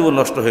মহিলার জীবন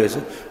নষ্ট হয়েছে।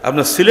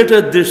 আপনার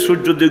সিলেটের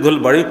সূর্য দীঘল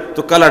বাড়ি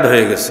তো কালাড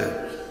হয়ে গেছে,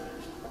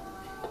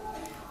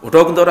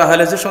 ওটাও কিন্তু ওরা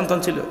আহলেহাদিসের সন্তান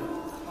ছিল,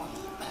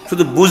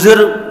 শুধু বুঝের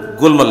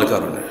গোলমালের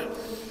কারণে।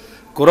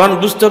 কোরআন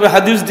বুঝতে হবে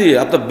হাদিস দিয়ে,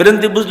 আপনার ব্রেন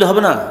দিয়ে বুঝলে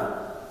হবে না।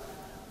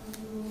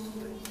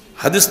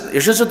 হাদিস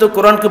এসেছে তো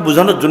কোরআনকে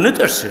বোঝানোর জন্যই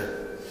তো আসছে।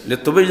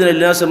 তবে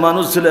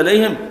মানুষ ছিল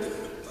আলাইহিম,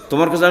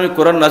 তোমার কাছে আমি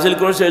কোরআন নাজিল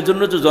করেছি এই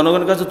জন্য যে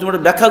জনগণের কাছে তুমি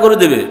ব্যাখ্যা করে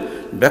দেবে।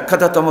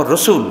 ব্যাখ্যাটা তো আমার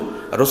রসুল,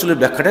 আর রসুলের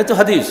ব্যাখ্যাটাই তো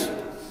হাদিস।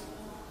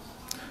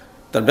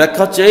 তার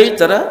ব্যাখ্যা হচ্ছে এই,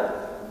 তারা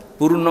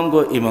পূর্ণাঙ্গ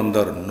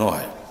ঈমানদার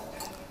নয়।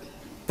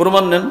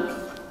 প্রমাণ নেন,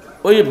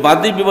 ওই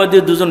বাদী বিবাদী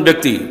দুজন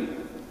ব্যক্তি,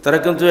 তারা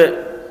কিন্তু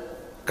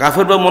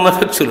কাফের বা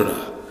মুনাফিক ছিল না,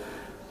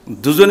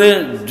 দুজনে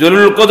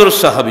জলিল কদর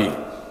সাহাবী।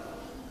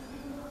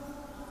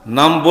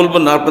 নাম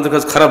বলবেন না, আপনাদের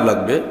কাছে খারাপ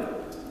লাগবে,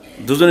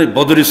 দুজনে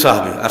বদরি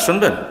সাহাবী। আর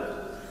শুনবেন,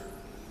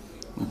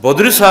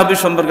 বদরি সাহাবী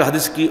সম্পর্কে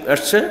হাদিস কি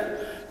আসছে?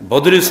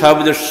 বদরি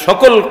সাহাবীদের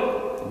সকল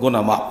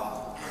গুনাহ মাফ,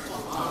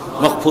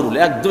 মাগফুরুল,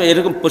 একদম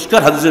এরকম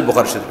পরিষ্কার হাদিসের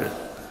বুখারী শরীফে।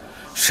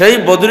 সেই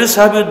বদরি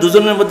সাহাবীর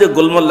দুজনের মধ্যে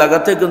গোলমাল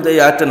লাগাতে কিন্তু এই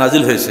আয়াতটা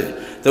নাজিল হয়েছে।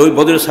 তো ওই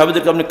বদরি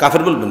সাহাবীদেরকে আপনি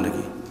কাফের বলবেন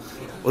নাকি?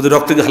 ওদের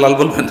রক্তকে হালাল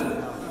বলবেন?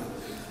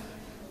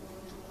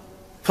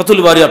 ফতুল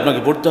বারি আপনাকে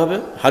পড়তে হবে,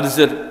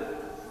 হাদিসের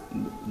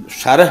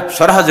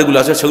সারাহা যেগুলো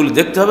আছে সেগুলো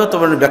দেখতে হবে,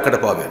 তবে ব্যাখ্যাটা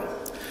পাবেন।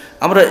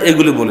 আমরা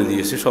এগুলো বলে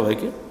দিয়েছি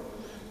সবাইকে।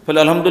 ফলে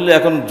আলহামদুলিল্লাহ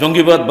এখন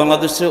জঙ্গিবাদ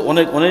বাংলাদেশে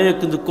অনেক অনেক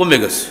কিন্তু কমে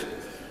গেছে।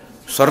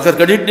 সরকার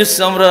ক্রেডিট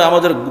নিচ্ছে আমরা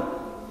আমাদের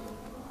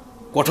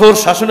কঠোর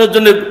শাসনের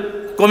জন্য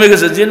কমে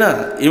গেছে, যে না,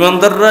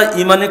 ইমানদাররা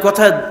ইমানি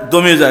কথায়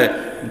দমে যায়,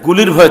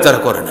 গুলির ভয় তারা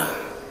করে না।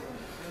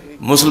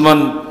 মুসলমান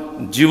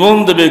জীবন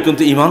দেবে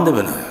কিন্তু ইমান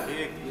দেবে না।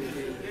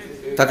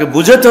 তাকে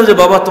বুঝাতে হবে যে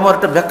বাবা তোমার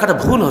একটা ব্যাখ্যাটা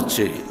ভুল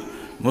হচ্ছে।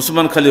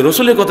 মুসলমান খালি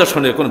রসুলের কথা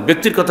শোনে, কোনো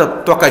ব্যক্তির কথা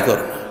তকাই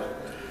করে না।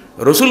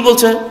 রসুল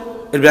বলছে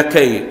এর ব্যাখ্যা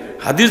এই,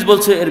 হাদিস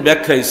বলছে এর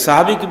ব্যাখ্যা এই,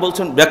 সাহাবী কি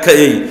বলছেন ব্যাখ্যা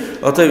এই।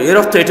 অতএব এর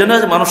অর্থ এটা না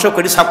যে মানুষ সব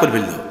কেটে সাফ করে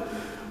ফেলল।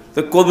 তো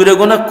কবিরা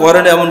গুনাহ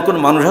করেন এমন কোন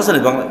মানুষ আছে না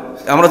বাংলা?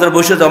 আমরা যারা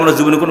বসে আছি, আমরা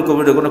জীবনে কোনো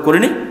কবিরা গুনাহ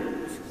করিনি,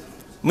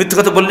 মিথ্যে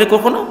কথা বলিনি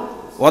কখনো,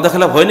 ওয়াদা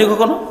খেলাফ হয়নি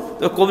কখনো।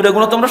 তো কবিরা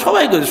গুনাহ তো আমরা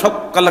সবাই করি, সব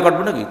কাল্লা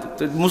কাটবো নাকি?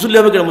 তো মুসল্লি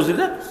হবে কিনা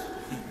মুসল্লিরা?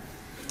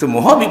 তো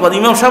মহা বিপদ,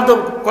 ইমাম সাহেব তো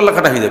কল্লা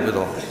কাটা হয়ে যাবে,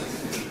 তো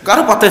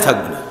কারো পাতায়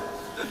থাকবে না।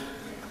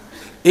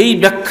 এই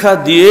ব্যাখ্যা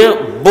দিয়ে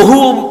বহু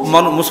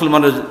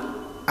মুসলমানের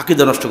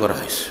আকীদা নষ্ট করা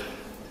হয়েছে।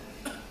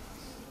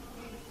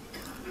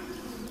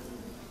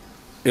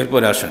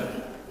 এরপরে আসেন,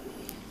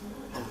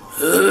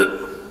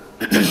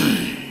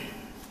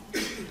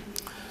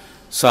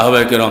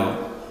 সাহাবায়ে কেরাম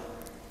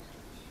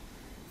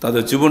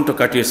তাদের জীবনটা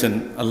কাটিয়েছেন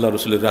আল্লাহ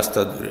রসুলের রাস্তা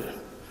ধরে।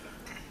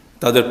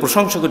 তাদের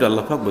প্রশংসা করে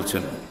আল্লাহ পাক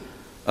বলছেন,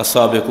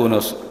 আস-সাবিকুনা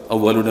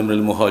আউয়ালুনা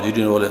মিনাল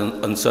মুহাজিরিন ওয়াল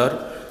আনসার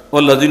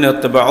ওয়াল্লাযিনা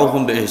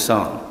ইত্তাবাউহুম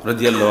বিইহসান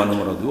রাদিয়াল্লাহু আনহুম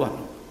ওয়া রাদু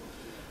আনহু।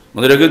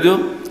 মনে রেখে দিও,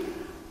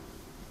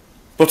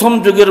 প্রথম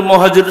যুগের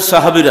মুহাজির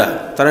সাহাবীরা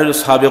তারা হলো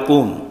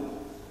সাবিকুন।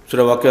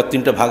 সূরা ওয়াকিয়ার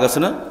 3টা ভাগ আছে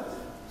না,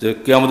 যে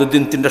কিয়ামতের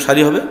দিন 3টা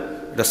সারি হবে,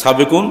 এটা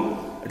সাবিকুন,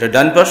 এটা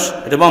ডান পাশ,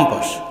 এটা বাম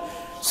পাশ।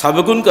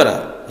 সাবিকুন কারা?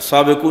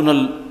 সাবিকুন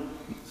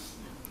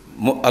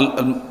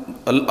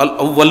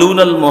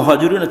আল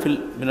মুহাজিরিন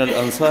মিনাল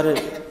আনসার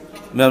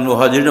মিনাল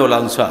মুহাজিরিন ওয়াল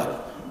আনসার।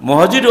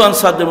 মুহাজির ও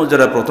আনসারদের মধ্যে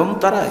যারা প্রথম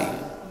তারাই।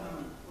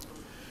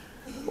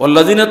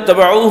 ওয়াল্লাযিনা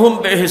ইত্তাবাউহুম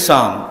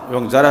বিইহসান,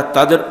 এবং যারা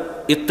তাদের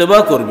ইত্তেবা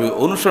করবে,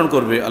 অনুসরণ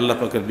করবে আল্লাহ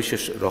পাকের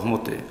বিশেষ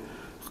রহমতে,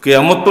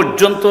 কিয়ামত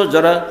পর্যন্ত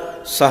যারা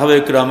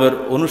সাহাবায়ে কিরামের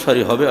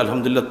অনুসারী হবে,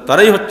 আলহামদুলিল্লাহ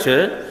তারাই হচ্ছে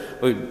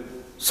ওই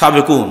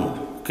সাবিকুন।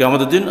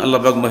 কিয়ামতের দিন আল্লাহ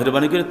পাক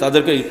মেহেরবানি করে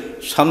তাদেরকে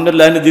সামনের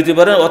লাইনে দিতে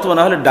পারে, অথবা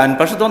না হলে ডান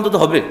পাশে তো অন্তত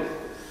হবে।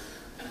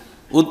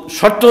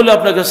 শর্ত হলে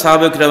আপনাকে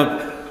সাহাবায়ে কিরামের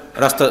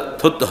রাস্তা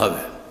ধরতে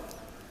হবে।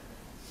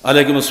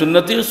 আলাইকুম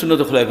সুন্নতি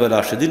সুন্নত খুলাফায়ে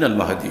রাশিদিন আল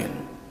মাহদিয়িন,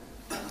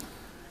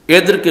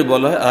 এদেরকে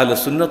বলা হয় আহলে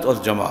সুন্নাত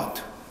ওয়াল জামাত।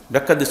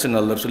 ব্যাখ্যা দিচ্ছেন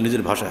আল্লাহ রসুল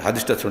নিজের ভাষায়,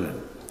 হাদিসটা শুনেন।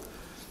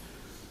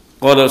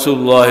 ক্বাল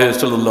রাসূলুল্লাহ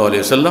সাল্লাল্লাহু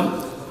আলাইহি ওয়াসাল্লাম,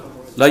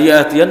 লা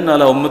ইয়াতিয়ান্না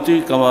আলা উম্মতি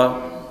কামা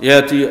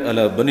ইয়াতি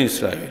আলা বনি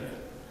ইসরাঈল।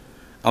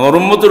 আমার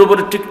উম্মতের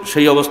উপরে ঠিক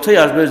সেই অবস্থায়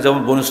আসবে যেমন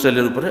বনি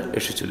ইসরাঈলের উপরে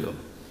এসেছিল।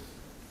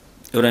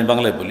 এবার আমি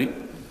বাংলায় বলি,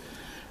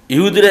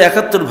 ইহুদিরা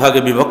 ৭১ ভাগে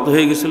বিভক্ত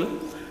হয়ে গেছিল,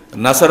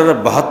 নাসারারা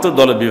 ৭২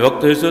 দলে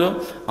বিভক্ত হয়েছিল,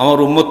 আমার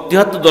উম্মত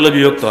 ৭৩ দলে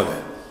বিভক্ত হবে।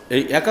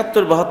 এই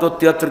 ৭১, ৭২,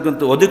 ৭৩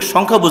 কিন্তু অধিক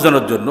সংখ্যা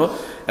বোঝানোর জন্য,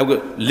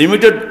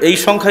 লিমিটেড এই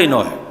সংখ্যাই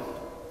নয়।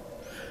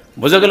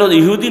 বোঝা গেল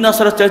ইহুদি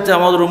নাসারা চাইতে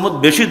আমাদের উম্মত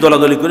বেশি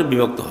দলাদলি করে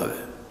বিভক্ত হবে।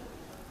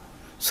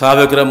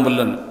 সাহাবায়ে কেরাম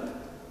বললেন,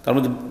 তার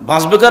মধ্যে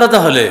বাঁচবে কারা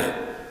তাহলে?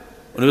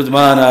 উনি বলছেন,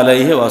 মান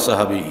আলাইহি ওয়া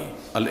সাহাবী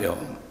আল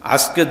ইয়াউম,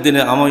 আজকের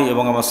দিনে আমি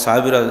এবং আমার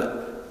সাহাবীরা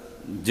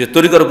যে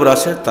তরিকার উপর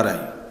আছে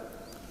তারাই।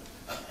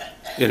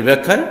 এর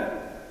ব্যাখ্যায়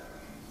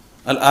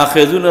আল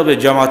আখিযুনা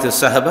বিজামাতি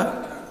সাহাবা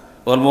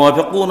ওয়াল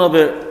মুওয়াফিকুনা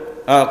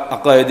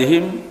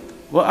বিআকাইদিহিম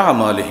ওয়া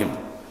আমালিহিম,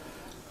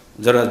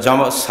 যারা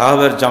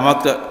সাহাবার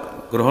জামাতকে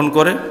গ্রহণ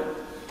করে,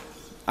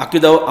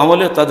 আকীদা ও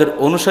আমলে তাদের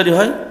অনুসারী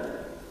হয়,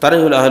 তারাই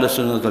হলো আহলে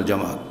সুন্নাত ওয়াল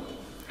জামাত।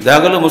 দেখা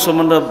গেল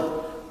মুসলমানরা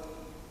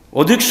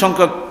অধিক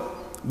সংখ্যক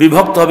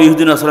বিভক্ত হবে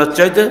ইহুদি নাসারার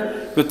চাইতে,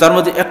 কিন্তু তার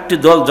মধ্যে একটি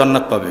দল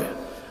জান্নাত পাবে।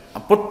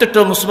 প্রত্যেকটা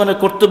মুসলমানের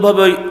কর্তব্য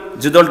হবে ওই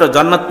যে দলটা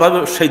জান্নাত পাবে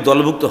সেই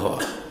দলভুক্ত হওয়া,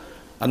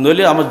 আর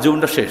নইলে আমার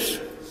জীবনটা শেষ।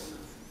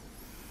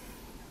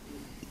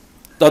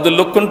 তাদের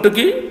লক্ষণটা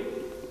কি?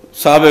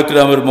 সাহাবায়ে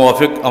কিরামের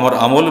মুওয়াফিক আমার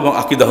আমল এবং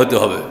আকীদা হতে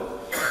হবে।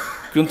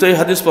 কিন্তু এই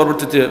হাদিস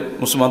পরবর্তীতে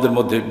মুসলমানদের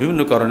মধ্যে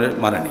বিভিন্ন কারণে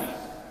মানেনি।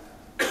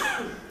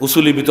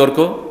 উসুলি বিতর্ক,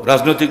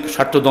 রাজনৈতিক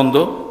স্বার্থদ্বন্দ্ব,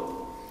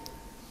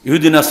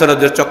 ইহুদি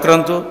নাসারাদের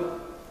চক্রান্ত,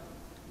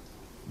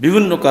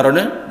 বিভিন্ন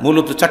কারণে,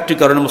 মূলত 4টি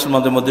কারণে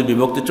মুসলমানদের মধ্যে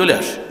বিভক্তি চলে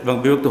আসে এবং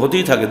বিভক্তি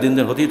হতেই থাকে, দিন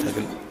দিন হতেই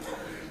থাকে।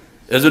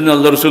 এজন্য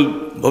আল্লাহ রসুল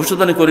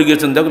ভবিষ্যদ্বাণী করে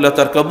গিয়েছেন, দেখো লা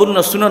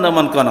তারকাবুন্না সুনানা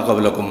মান কানা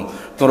ক্বাবলাকুম,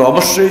 তোমরা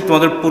অবশ্যই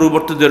তোমাদের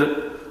পূর্ববর্তীদের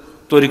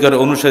তরিকার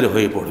অনুসারী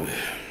হয়ে পড়বে,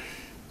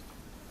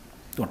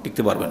 তোমার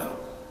টিকতে পারবে না।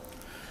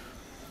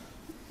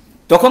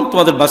 তখন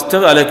তোমাদের বাঁচতে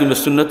হবে আলাইকুম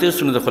সুন্নতি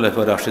সুন্নাত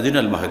খুলাফায়ে রাশিদিন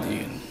আল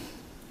মাহদিয়িন।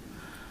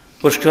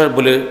 পরিষ্কার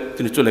বলে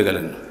তিনি চলে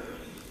গেলেন।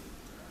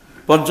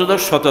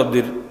 পঞ্চদশ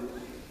শতাব্দীর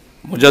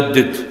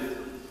মুজাদ্দিদ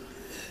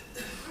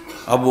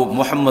আবু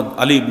মোহাম্মদ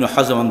আলী ইবনে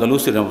হাজম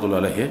আন্দালুসি রহমতুল্লাহ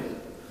আলাইহি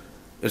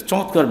এর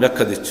চমৎকার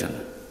ব্যাখ্যা দিচ্ছেন।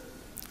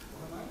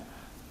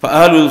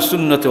 ফাআহলুল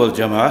সুন্নাতি ওয়াল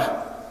জামাআহ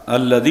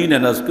আল্লাযীনা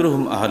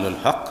নাযকুরুহুম আহলুল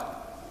হক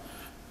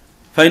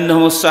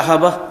ফাইন্নাহুমুস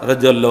সাহাবাহ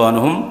রাদিয়াল্লাহু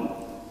আনহুম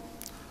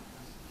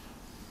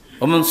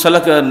ওয়া মান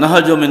সালাকা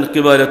নাহজা মিন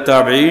কিবারিত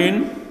তাবিঈন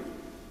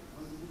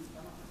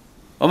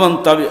ওয়া মান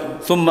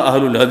সুম্মা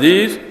আহলুল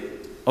হাদিস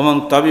ওয়া মান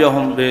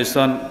তাবিআহুম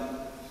বিইহসান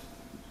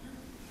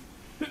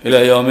ইলা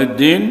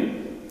ইয়াউমিদ্দিন।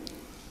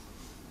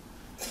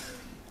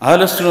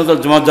 আহলুস সুন্নাত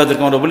ওয়াল জামাত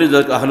যাদেরকে আমরা বলি,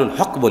 যাদেরকে আহলুল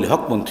হক বলি,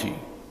 হকপন্থী,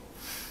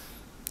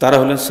 তারা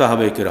হলেন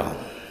সাহাবায়ে কেরাম,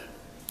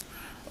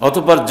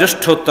 অতঃপর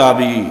জ্যেষ্ঠ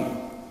তাবি,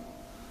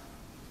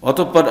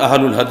 অতঃপর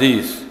আহলুল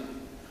হাদিস,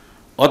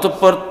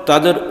 অতঃপর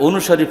তাদের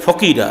অনুসারী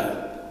ফকিরা,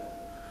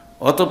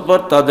 অতঃপর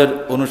তাদের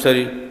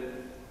অনুসারী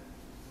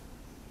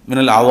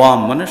মিনাল আওয়াম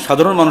মানে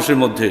সাধারণ মানুষের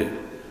মধ্যে,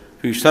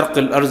 ফি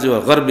শারকিল আরজি ওয়া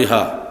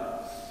গারবিহা,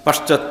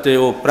 পাশ্চাত্যে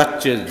ও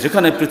প্রাচ্যে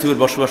যেখানে পৃথিবীর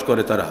বসবাস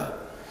করে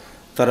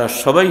তারা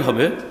সবাই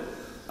হবে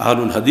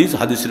আহলুল হাদিস,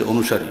 হাদিসের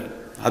অনুসারী।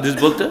 হাদিস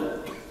বলতে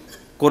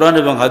কোরআন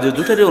এবং হাদিস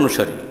দুটারই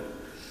অনুসারী।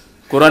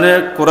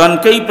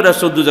 কোরআনকেই প্রায়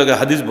 14 জায়গায়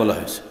হাদিস বলা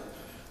হয়েছে।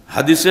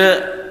 হাদিসে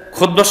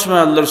খুতবার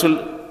সময় আল্লাহ রসুল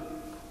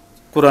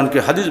কোরআনকে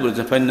হাদিস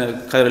বলেছেন, ফাইন্না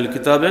খায়রুল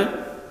কিতাবে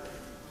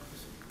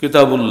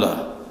কিতাবুল্লাহ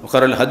ওয়া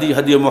খায়রুল হাদি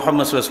হাদি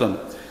মুহাম্মদ সাল্লাল্লাহু আলাইহি ওয়াসাল্লাম,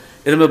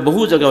 এরকম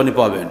বহু জায়গায় উনি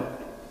পাবেন।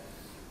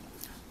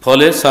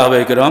 ফলে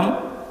সাহাবায়ে কেরাম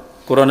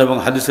কোরআন এবং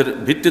হাদিসের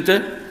ভিত্তিতে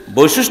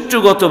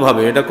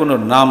বৈশিষ্ট্যগতভাবে, এটা কোনো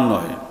নাম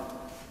নয়,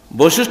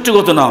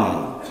 বৈশিষ্ট্যগত নাম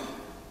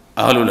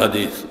আহলুল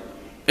হাদিস,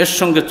 এর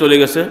সঙ্গে চলে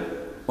গেছে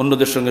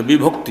অন্যদের সঙ্গে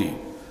বিভক্তি।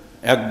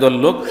 একদল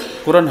লোক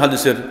কোরআন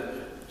হাদিসের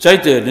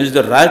চাইতে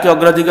নিজেদের রায়কে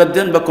অগ্রাধিকার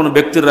দেন বা কোনো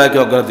ব্যক্তির রায়কে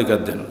অগ্রাধিকার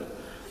দেন,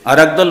 আর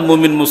একদল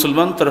মুমিন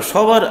মুসলমান তারা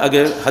সবার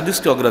আগে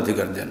হাদিসকে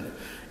অগ্রাধিকার দেন।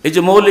 এই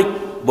যে মৌলিক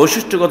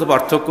বৈশিষ্ট্যগত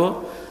পার্থক্য,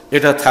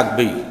 এটা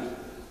থাকবেই।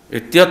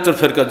 এই 73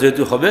 ফেরকা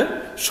যেহেতু হবে,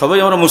 সবাই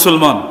আমরা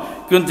মুসলমান,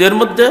 কিন্তু এর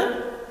মধ্যে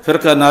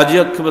ফেরকা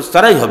নাজিয়া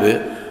তারাই হবে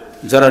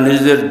যারা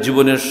নিজেদের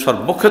জীবনের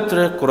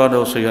সর্বক্ষেত্রে কোরআন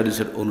ও সহিহ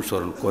হাদিসের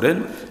অনুসরণ করেন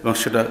এবং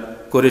সেটা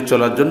করে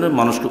চলার জন্য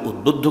মানুষকে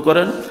উদ্বুদ্ধ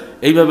করেন।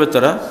 এইভাবে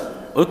তারা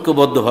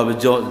ঐক্যবদ্ধভাবে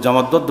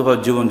জামাতবদ্ধভাবে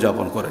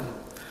জীবনযাপন করেন।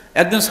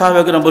 একদিন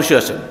সাহাবায়ে কেরাম বসে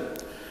আছেন,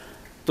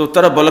 তো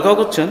তারা বলাকাও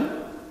করছেন,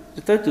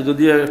 তাই তো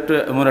যদি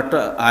এমন একটা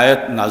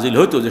আয়াত নাজিল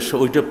হইতো যে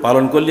ওইটা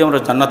পালন করলে আমরা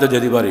জান্নাতে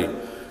যেতে পারি।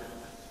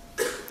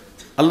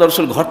 আল্লাহ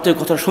রসুল ঘর থেকে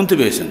কথা শুনতে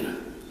পেয়েছেন,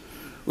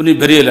 উনি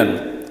বেরিয়ে এলেন।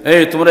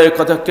 এই তোমরা এই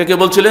কথা কে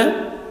বলছিলে?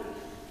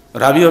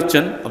 রাবি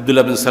হচ্ছেন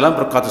আব্দুল্লাহ বিন সালাম,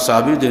 প্রখ্যাত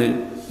সাহাবী, যিনি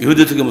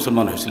ইহুদি থেকে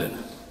মুসলমান হয়েছিলেন।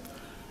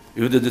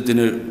 ইহুদিদের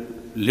তিনি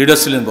লিডার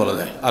ছিলেন বলা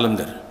যায়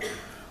আলেমদের।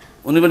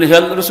 উনি বলেন, হে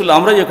আল্লাহ রসুল,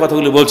 আমরা এই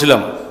কথাগুলি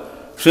বলছিলাম,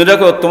 শুনে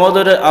রাখো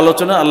তোমাদের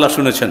আলোচনা আল্লাহ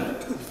শুনেছেন,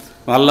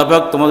 আল্লাহ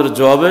পাক তোমাদের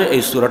জবাবে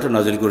এই সূরাটা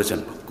নাজিল করেছেন।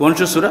 কোন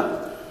সূরা?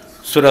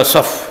 সূরা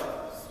সফ।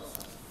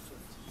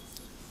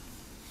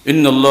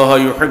 ইন্নাল্লাহা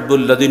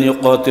ইউহিব্বুল্লাযীনা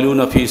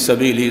ইউকাতিলুনা ফী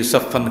সাবিলিহি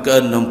সাফফান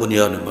কাআন্নাহুম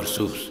বুনিয়ানুম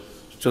মারসুস,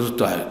 ৪র্থ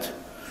আয়াত।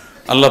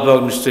 আল্লাহ পাক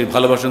নিশ্চয়ই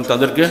ভালোবাসেন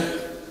তাদেরকে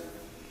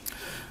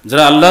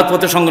যারা আল্লাহর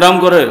পথে সংগ্রাম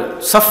করে,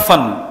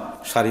 সাফফান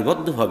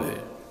সারিবদ্ধভাবে,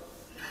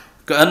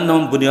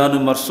 কাআন্নাহুম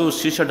বুনিয়ানুম মারসুস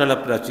সীসা ঢালা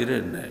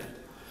প্রাচীরের ন্যায়।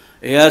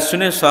 এই আয়াত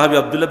শুনে সাহাবী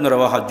আব্দুল্লাহ ইবনে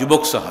রাওয়াহা,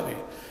 যুবক সাহাবী,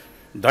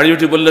 দাঁড়িয়ে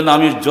উঠে বললেন,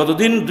 আমি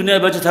যতদিন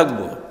দুনিয়ায় বেঁচে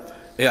থাকবো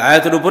এই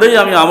আয়াতের উপরেই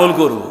আমি আমল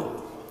করব।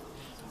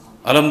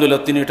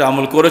 আলহামদুলিল্লাহ তিনি এটা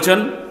আমল করেছেন।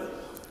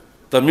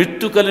 তার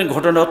মৃত্যুকালীন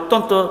ঘটনা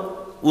অত্যন্ত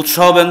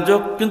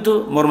উৎসাহব্যঞ্জক কিন্তু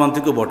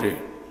মর্মান্তিকও বটে।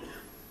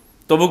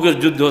 তবুকের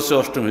যুদ্ধ হচ্ছে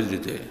 8ম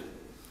হিজরিতে।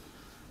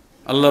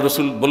 আল্লাহ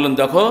রসুল বললেন,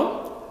 দেখো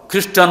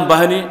খ্রিস্টান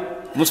বাহিনী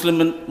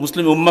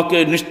মুসলিম উম্মাকে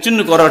নিশ্চিহ্ন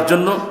করার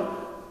জন্য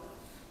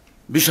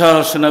বিশাল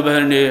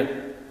সেনাবাহিনী নিয়ে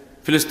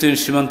ফিলিস্তিন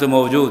সীমান্তে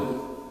মওজুদ,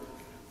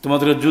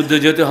 তোমাদেরকে যুদ্ধে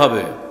যেতে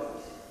হবে।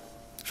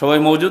 সবাই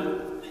মওজুদ।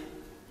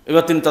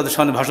 এবার তিনি তাদের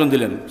সামনে ভাষণ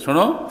দিলেন,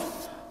 শোনো,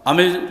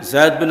 আমি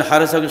যায়েদ বিন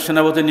হারেসাকে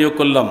সেনাপতি নিয়োগ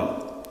করলাম।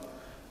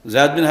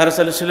 যায়েদ বিন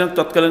হারেসা ছিলেন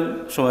তৎকালীন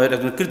সময়ের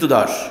একজন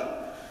কৃতদাস।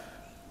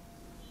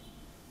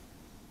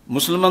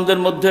 মুসলমানদের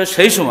মধ্যে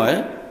সেই সময়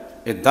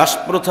এই দাস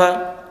প্রথা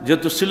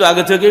যেহেতু ছিল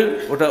আগে থেকে,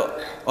 ওটা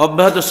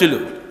অব্যাহত ছিল,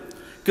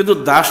 কিন্তু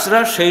দাসরা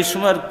সেই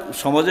সময়ের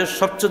সমাজের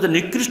সবচেয়ে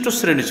নিকৃষ্ট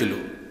শ্রেণী ছিল।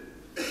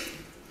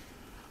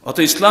 অত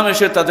ইসলাম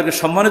এসে তাদেরকে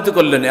সম্মানিত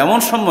করলেন, এমন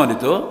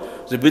সম্মানিত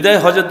যে বিদায়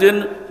হজের দিন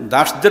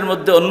দাসদের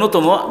মধ্যে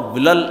অন্যতম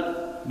বিলাল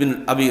বিন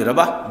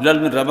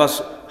রাবাহ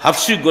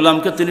হাফসি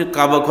গোলামকে তিনি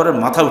কাবা ঘরের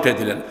মাথা উঠিয়ে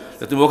দিলেন,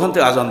 তুমি ওখান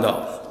থেকে আজান দাও।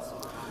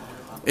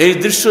 এই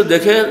দৃশ্য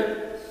দেখে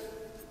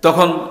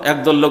তখন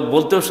একদল লোক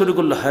বলতেও শুরু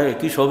করলো, হায়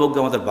কি সৌভাগ্য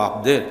আমাদের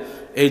বাপদের,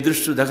 এই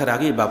দৃশ্য দেখার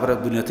আগেই বাপরা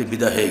দুনিয়াতে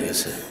বিদায় হয়ে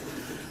গেছে,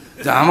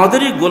 যে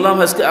আমাদেরই গোলাম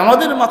আজকে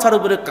আমাদের মাথার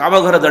উপরে কাবা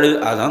ঘরে দাঁড়িয়ে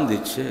আজান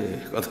দিচ্ছে।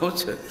 কথা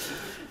হচ্ছে,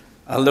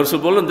 আল্লাহ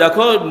রাসূল বললেন,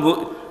 দেখো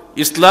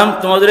ইসলাম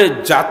তোমাদের এই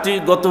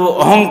জাতিগত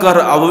অহংকার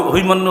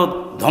অভিমান্য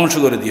ধ্বংস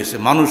করে দিয়েছে।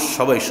 মানুষ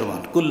সবাই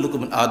সমান,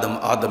 কুল্লুকুম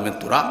আদম মিন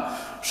তুরাব,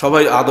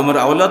 সবাই আদমের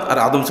আওলাদ, আর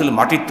আদম ছিল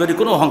মাটির তৈরি,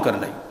 কোনো অহংকার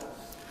নাই।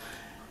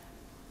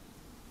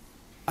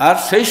 আর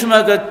সেই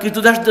সময়কার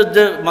কৃতদাসদের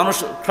যে মানুষ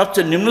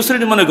সবচেয়ে নিম্ন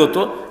শ্রেণী মনে করত,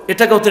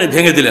 এটাকেও তিনি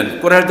ভেঙে দিলেন।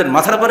 কুরাইশদের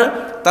মাথার পরে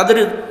তাদের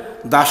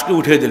দাসকে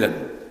উঠিয়ে দিলেন।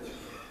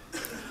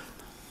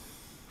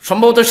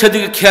 সম্ভবত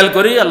সেদিকে খেয়াল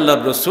করেই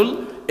আল্লাহর রাসূল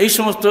এই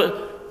সমস্ত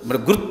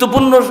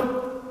গুরুত্বপূর্ণ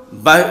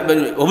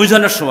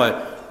অভিযানের সময়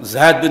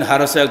যায়েদ বিন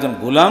হারেসা একজন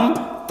গোলাম,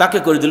 তাকে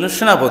করে দিলেন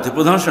সেনাপতি,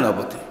 প্রধান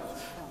সেনাপতি।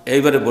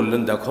 এইবারে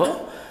বললেন, দেখো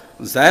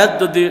যায়েদ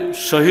যদি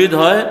শহীদ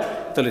হয়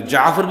তাহলে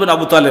জাফর বিন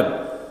আবু তালেব,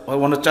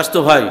 ওনার চাচাতো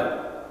ভাই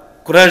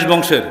কুরাইশ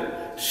বংশের,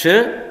 সে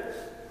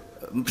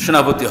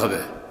সেনাপতি হবে।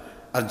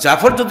 আর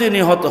জাফর যদি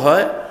নিহত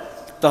হয়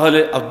তাহলে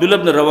আব্দুল্লাহ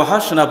ইবনে রাওয়াহা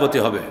সেনাপতি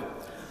হবে।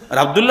 আর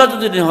আব্দুল্লাহ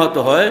যদি নিহত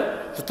হয়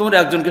তো তোমরা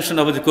একজনকে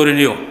সেনাপতি করে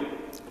নিও।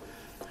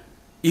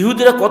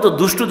 ইহুদিরা কত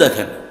দুষ্টু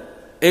দেখেন,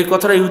 এই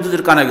কথাটা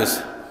ইহুদিদের কানে গেছে,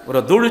 ওরা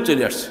দৌড়ে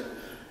চলে আসছে,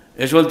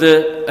 এসে বলতে,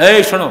 এই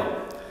শোনো,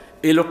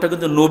 এই লোকটা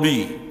কিন্তু নবী,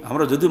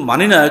 আমরা যদিও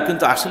মানি না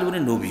কিন্তু আসলে উনি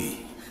নবী।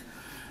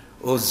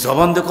 ও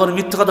জবান দেখো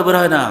মিথ্যা কথা বের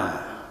হয় না।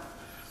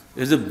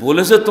 এই যে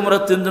বলেছে তোমরা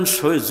তিনজন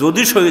শহীদ,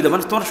 যদি শহীদ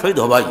মানে তোমরা শহীদ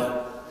হবাই,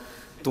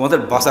 তোমাদের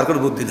বাঁচার কোনো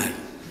বুদ্ধি নাই,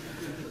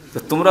 তো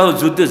তোমরাও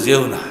যুদ্ধে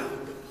যেও না।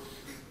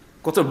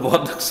 কত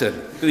বদ দেখছেন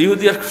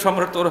ইহুদি আর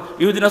সম্রাট, তোমরা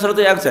ইহুদি নাসারা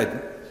তো এক জায়গা।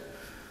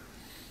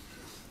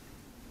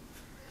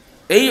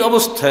 এই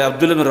অবস্থায়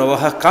আব্দুল্লাহ ইবনে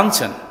রাওয়াহা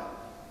কাঁদছেন,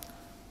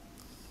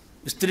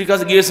 স্ত্রীর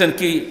কাছে গিয়েছেন,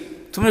 কি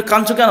তুমি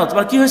কাঁদছো কেন,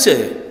 তোমার কি হয়েছে?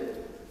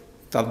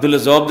 তো আব্দুল্লাহ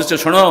জবাব দিচ্ছে,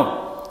 শোনো,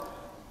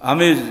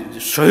 আমি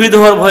শহীদ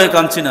হওয়ার ভয়ে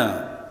কাঁদছি না,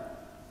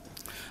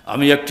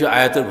 আমি একটি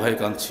আয়াতের ভয়ে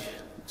কাঁদছি,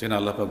 যেন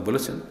আল্লাহ পাক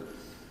বলেছেন,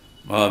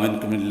 মা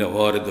মিনকুম ইল্লা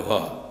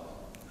ওয়ারিদুহা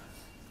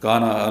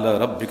কানা আলা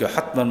রাব্বিকা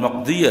হাতমান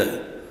মাকদিয়া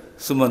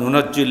সুম্মা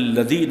নুনাজ্জিল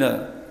লাযীনা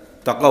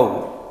তাকাউ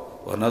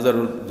ওয়া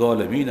নাযারুল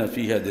যালিমিনা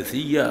ফিহা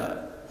জাসিয়া।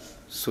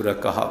 সূরা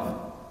কাহাফ।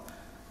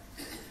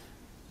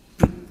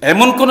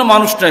 এমন কোনো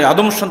মানুষ নাই,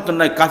 আদম সন্তান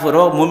নাই, কাফের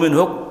হোক, মুমিন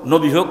হোক,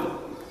 নবী হোক,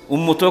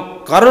 উম্মত হোক,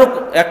 কারোর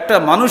একটা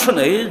মানুষও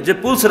নেই যে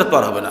পুল সিরাত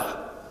পার হবে না।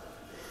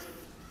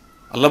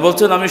 আল্লাহ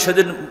বলছেন, আমি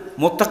সেদিন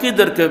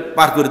মুত্তাকিদেরকে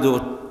পার করে দেবো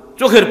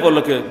চোখের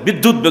পলকে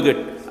বিদ্যুৎ বেগে,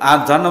 আর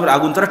জাহান্নামের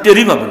আগুন তারা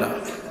টেরই পাবে না।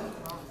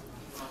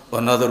 ওয়া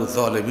নাযারু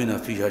যালিমিনা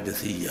ফিহা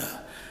জাসিয়া,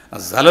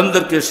 আর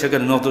জালেমদেরকে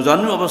সেখানে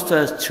নতজানু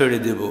অবস্থায় ছেড়ে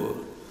দেব।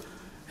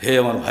 হে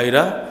আমার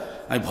ভাইরা,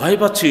 আমি ভয়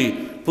পাচ্ছি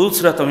পুল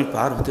সিরাত আমি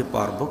পার হতে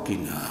পারবো কি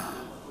না।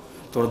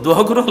 তোর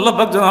দোয়া করে আল্লাহ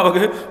পাক যেন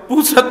আমাকে পুল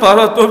সিরাত পার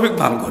হওয়ার তৌফিক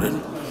দান করেন।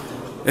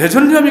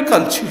 এজন্যই আমি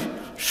কাঁদছি,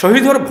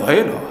 শহীদ হওয়ার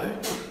ভয়ে নয়।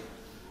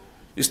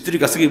 স্ত্রীর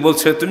কাছে কি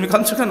বলছে, তুমি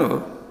কাঁদছো কেন?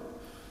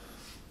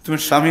 তুমি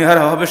স্বামী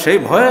হারা হবে সেই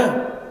ভয়ে?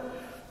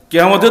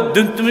 কিয়ামতের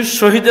দিন তুমি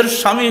শহীদের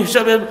স্বামী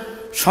হিসাবে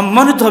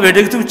সম্মানিত হবে,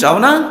 এটা কি তুমি চাও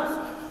না?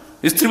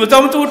 স্ত্রী বলতে,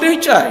 আমি তো ওটাই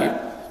চাই,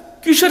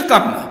 কিসের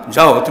কান্না,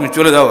 যাও তুমি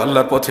চলে যাও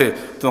আল্লাহর পথে,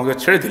 তোমাকে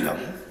ছেড়ে দিলাম।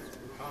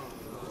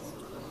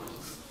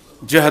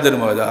 জেহাদের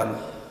ময়দান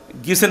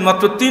গিয়েছেন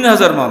মাত্র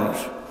 3000 মানুষ,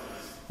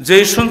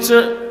 যেই শুনছে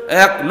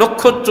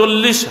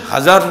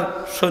 1,40,000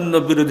 সৈন্য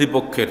বিরোধী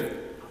পক্ষের,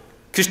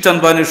 খ্রিস্টান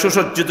বাহিনীর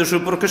সুসজ্জিত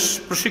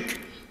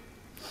সুপ্রশিক্ষিত।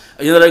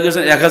 এনারা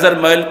গিয়েছেন 1000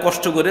 মাইল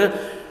কষ্ট করে,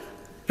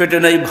 পেটে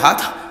নেই ভাত,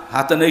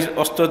 হাতে নেই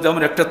অস্ত্র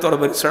তেমন একটা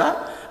তরবারি ছাড়া,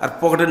 আর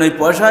পকেটে নেই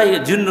পয়সা, এই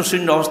জীর্ণ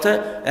শীর্ণ অবস্থায়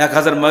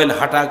 1000 মাইল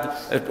হাঁটা,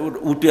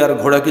 উটি আর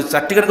ঘোড়া কি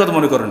 4 টিকার কথা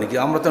মনে করেন নাকি?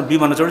 আমরা তো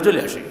বিমানে চড়ে চলে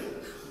আসি।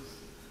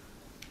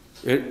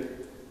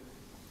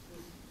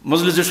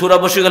 মজলিসে শুরা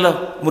বসে গেল,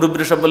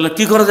 মুরব্বীরা সব বললেন,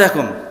 কি করা যায়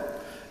এখন?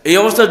 এই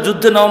অবস্থায়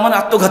যুদ্ধে নেওয়া মানে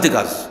আত্মঘাতী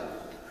কাজ।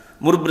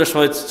 মুরব্বীরা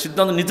সবাই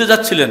সিদ্ধান্ত নিতে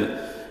যাচ্ছিলেন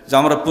যে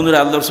আমরা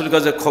পুনরায় আল্লাহ রসুলের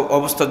কাছে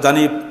অবস্থা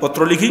জানিয়ে পত্র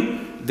লিখি,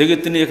 দেখে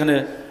তিনি এখানে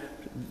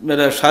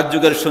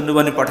সাহায্যকারী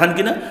সৈন্যবাহিনী পাঠান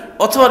কিনা,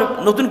 অথবা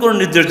নতুন কোনো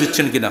নির্দেশ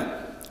দিচ্ছেন কিনা।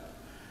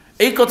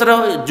 এই কথাটা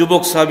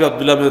যুবক সাহাবী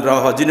আব্দুল্লাহ ইবনে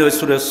রাওয়াহা, যিনি ওই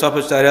সূরা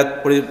সাফের 4 আয়াত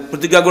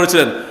প্রতিজ্ঞা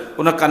করেছিলেন,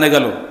 ওনার কানে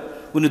গেল।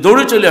 উনি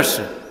দৌড়ে চলে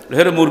আসছে,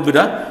 হেরে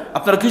মুরব্বীরা,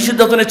 আপনারা কি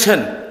সিদ্ধান্ত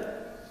নিচ্ছেন?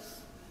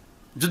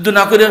 যুদ্ধ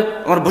না করে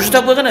আমার বসে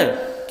থাকবো এখানে?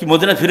 কি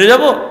মদিনা ফিরে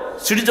যাব?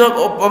 সিঁড়ি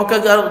অপেক্ষা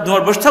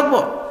তোমার বসে থাকবো?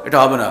 এটা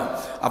হবে না।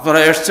 আপনারা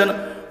এসছেন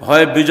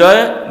হয় বিজয়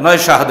নয়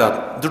শাহাদাত,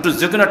 দুটো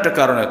যে কোনো একটা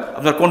কারণে,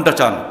 আপনারা কোনটা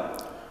চান?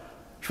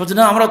 বলছে,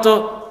 না আমরা তো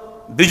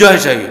বিজয়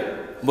চাই।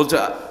 বলছে,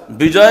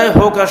 বিজয়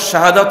হোক আর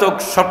শাহাদাত হোক,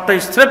 সবটাই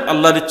স্রেফ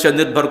আল্লাহর ইচ্ছায়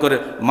নির্ভর করে,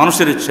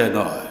 মানুষের ইচ্ছায়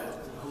নয়।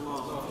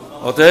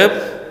 অতএব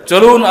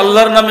চলুন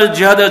আল্লাহর নামে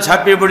জিহাদে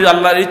ঝাঁপিয়ে পড়ি।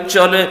 আল্লাহর ইচ্ছা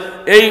হলে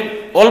এই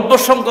অল্প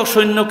সংখ্যক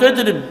সৈন্যকে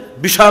যদি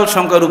বিশাল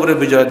সংখ্যার উপরে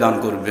বিজয় দান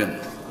করবেন।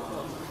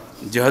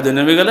 জিহাদে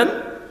নেমে গেলেন,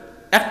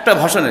 একটা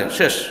ভাষণে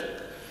শেষ।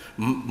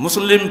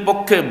 মুসলিম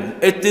পক্ষে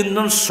এই 3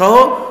 জন সহ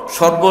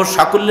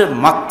সর্বসাকুল্যে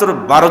মাত্র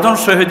 12 জন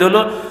শহীদ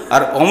হলো,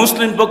 আর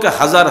অমুসলিম পক্ষে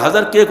হাজার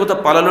হাজার কে কোথাও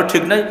পালালো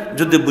ঠিক নাই,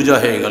 যুদ্ধে বিজয়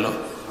হয়ে গেল।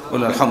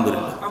 বলে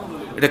আলহামদুলিল্লাহ।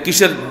 এটা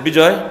কিসের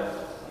বিজয়?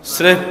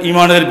 স্রেফ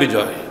ইমানের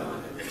বিজয়,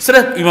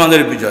 স্রেফ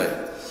ইমানের বিজয়।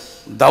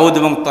 দাউদ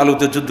এবং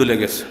তালুতের যুদ্ধ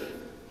লেগেছে।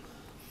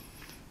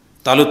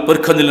 তালুত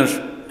পরীক্ষা দিলেন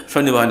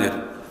সৈন্যবাহিনীর,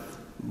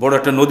 বড়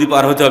একটা নদী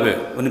পার হতে হবে।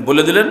 উনি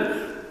বলে দিলেন,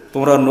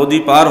 তোমরা নদী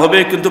পার হবে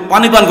কিন্তু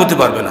পানি পান করতে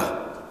পারবে না।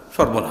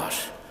 সর্বনাশ!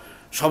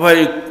 সবাই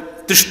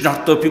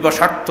তৃষ্ণার্ত,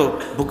 পিপাসার্থ,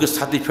 বুকের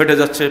ছাতি ফেটে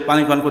যাচ্ছে,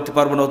 পানি পান করতে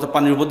পারবো না, অত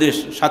পানির উপর দিয়ে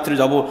সাঁতরে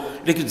যাবো,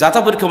 এটা কি যাতা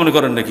পরীক্ষা মনে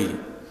করেন নাকি?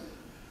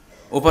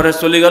 ওপারে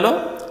চলে গেল।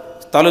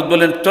 তালুত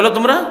বললেন, চলো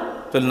তোমরা।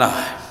 বললেন, না,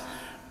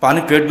 পানি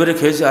পেট ভরে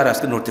খেয়েছে, আর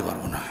আজকে নড়তে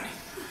পারবো না,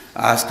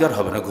 আজকে আর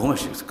হবে না, ঘুম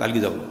এসে গেছে, কালকে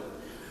যাবো।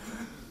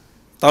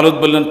 তালুত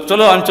বললেন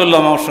চলো, আমি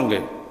চললাম আমার সঙ্গে।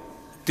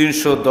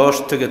 310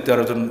 থেকে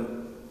 13 জন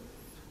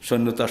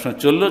সৈন্য তার সঙ্গে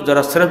চললো,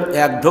 যারা স্রেফ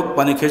এক ঢোক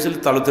পানি খেয়েছিল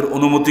তালুতের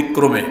অনুমতি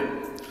ক্রমে।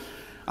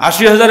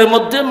 80,000-এর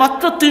মধ্যে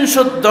মাত্র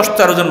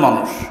 310-13 জন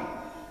মানুষ।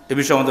 এ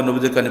বিষয়ে আমাদের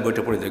নবীদের কানে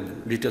বইটা পড়ে দেখবেন,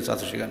 ডিটেলস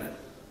আছে সেখানে।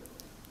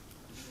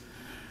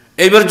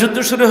 এইবার যুদ্ধ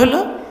শুরু হলো।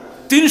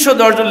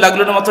 310 জন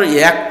লাগলো না, মাত্র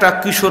একটা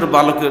কিশোর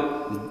বালকের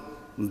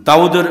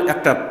দাউদের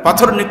একটা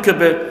পাথর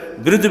নিক্ষেপে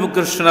বিরোধী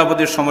পক্ষের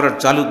সেনাপতি সম্রাট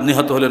জালুদ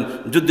নিহত হলেন।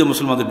 যুদ্ধে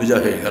মুসলমানদের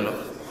বিজয় হয়ে গেল।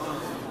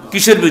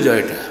 কিসের বিজয়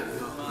এটা?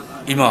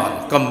 ইমান।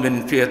 কাম মিন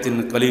ফিয়াতিন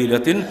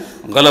কালিলাতিন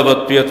গালাবাত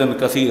ফিয়াতান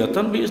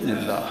কাসীরাতান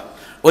বিইজনিল্লাহ।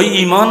 ওই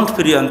ইমান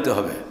ফিরিয়ে আনতে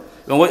হবে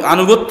এবং ওই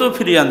আনুগত্য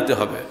ফিরিয়ে আনতে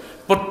হবে।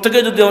 প্রত্যেকে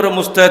যদি আমরা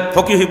মুস্তাহিদ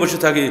ফকিহ হয়ে বসে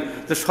থাকি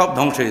তো সব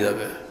ধ্বংস হয়ে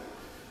যাবে।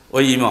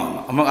 ওই ইমান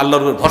এবং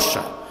আল্লাহর উপর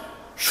ভরসা।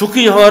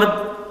 সুখী হওয়ার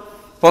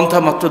পন্থা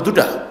মাত্র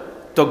দুটা,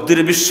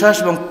 তকদিরে বিশ্বাস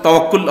এবং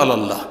তাওয়াক্কুল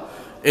আলাল্লাহ।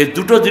 এই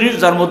দুটো জিনিস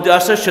যার মধ্যে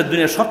আসে সে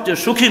দুনিয়ার সবচেয়ে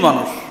সুখী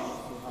মানুষ।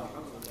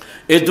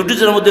 এই দুটি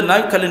যার মধ্যে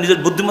নাই, খালি নিজের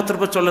বুদ্ধিমত্তার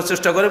উপর চলার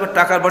চেষ্টা করে বা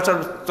টাকার বাঁচার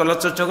চলার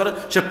চেষ্টা করে,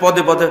 সে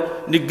পদে পদে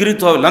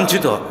নিগৃহীত হবে,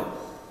 লাঞ্ছিত হবে।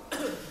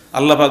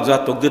 আল্লাহ পাক যা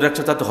তকদির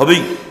রাখছে তা তো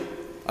হবেই।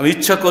 আমি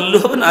ইচ্ছা করলেও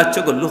হবে, না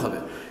ইচ্ছা করলেও হবে।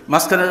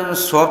 মাঝখানে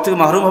সওয়াব থেকে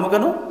মাহরুম হবে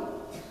কেন?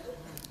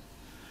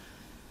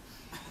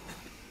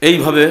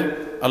 এইভাবে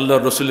আল্লাহ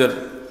রসুলের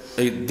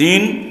এই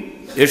দিন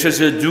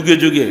এসেছে যুগে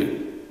যুগে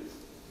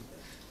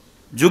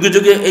যুগে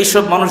যুগে।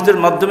 এইসব মানুষদের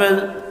মাধ্যমে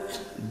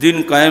দিন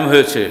কায়েম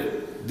হয়েছে।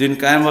 দিন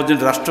কায়েম হওয়ার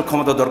জন্য রাষ্ট্র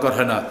ক্ষমতা দরকার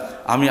হয় না।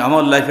 আমি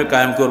আমার লাইফে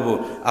কায়েম করব,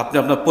 আপনি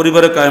আপনার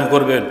পরিবারে কায়েম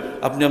করবেন,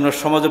 আপনি আপনার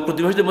সমাজের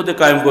প্রতিবেশীদের মধ্যে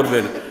কায়েম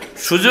করবেন।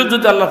 সুযোগ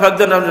যদি আল্লাহ পাক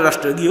দেন আপনি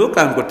রাষ্ট্রে গিয়েও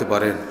কায়েম করতে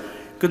পারেন।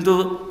 কিন্তু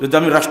যদি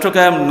আমি রাষ্ট্র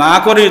কায়েম না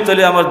করি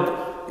তাহলে আমার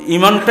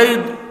ইমানটাই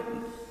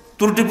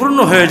ত্রুটিপূর্ণ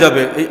হয়ে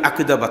যাবে। এই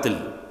আকীদা বাতিল।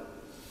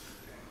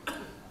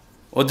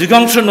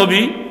 অধিকাংশ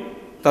নবী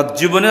তার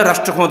জীবনে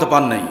রাষ্ট্র ক্ষমতা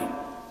পান নাই।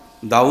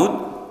 দাউদ,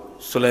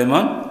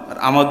 সুলাইমান আর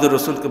আমাদের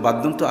রসুলকে বাদ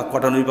দেন তো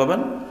কটা নবী পাবেন?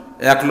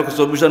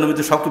 1,24,000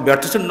 নবীতে সবকে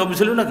ব্যর্থ ছিলেন নবী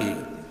ছিল নাকি?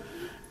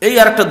 এই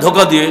আর একটা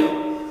ধোঁকা দিয়ে,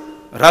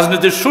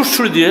 রাজনীতির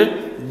সুরসুরি দিয়ে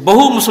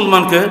বহু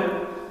মুসলমানকে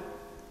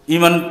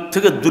ইমান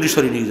থেকে দূরে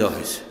সরিয়ে নিয়ে যাওয়া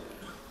হয়েছে।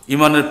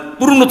 ইমানের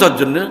পূর্ণতার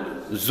জন্য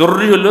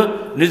জরুরি হলো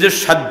নিজের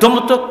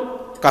সাধ্যমতো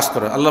কাজ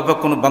করা। আল্লাহ পাক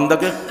কোনো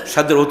বান্দাকে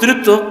সাধ্যের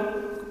অতিরিক্ত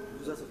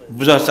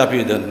বোঝা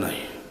চাপিয়ে দেন নাই।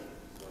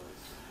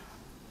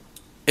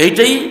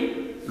 এইটাই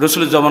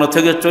রসুলের জমানা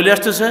থেকে চলে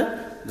আসতেছে।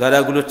 যারা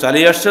এগুলো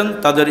চালিয়ে আসছেন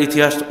তাদের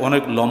ইতিহাস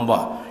অনেক লম্বা,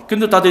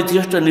 কিন্তু তাদের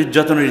ইতিহাসটা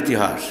নির্যাতনের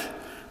ইতিহাস।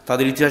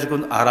 তাদের ইতিহাসে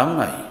কোনো আরাম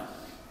নাই।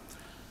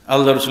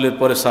 আল্লাহ রসুলের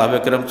পরে সাহাবে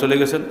কেরাম চলে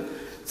গেছেন।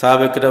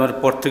 সাহাবে কেরামের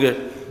পর থেকে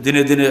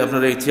দিনে দিনে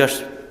আপনারা ইতিহাস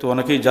তো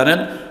অনেকেই জানেন,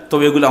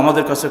 তবে এগুলো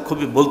আমাদের কাছে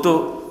খুবই বলতেও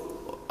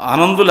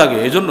আনন্দ লাগে।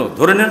 এই জন্য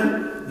ধরে নেন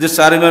যে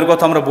 4 ইমামের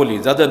কথা আমরা বলি,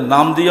 যাদের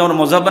নাম দিয়ে আমরা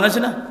মজাব বানাইছি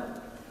না,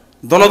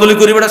 দলাদলি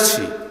করে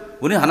বেড়াচ্ছি।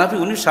 উনি হানাফি,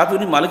 উনি সাফি,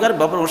 উনি মালিক, আর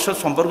বাবার ওর সাথে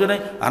সম্পর্ক নেই,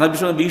 হানাফির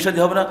সঙ্গে বিয়ে শাদী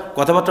হবে না,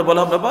 কথাবার্তা বলা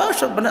হবে বা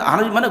সব মানে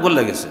হানাফি মানে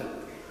গোল্লা গেছে।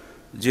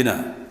 জি না,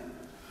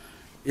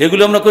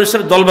 এগুলো আমরা করি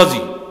স্যার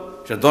দলবাজি।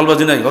 সে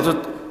দলবাজি নাই, অথচ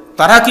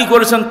তারা কি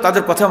করেছেন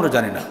তাদের কথা আমরা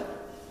জানি না।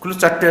 খুলে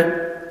 4টে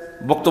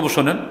বক্তব্য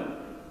শোনেন।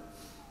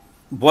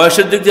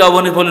 বয়সের দিক দিয়ে আবু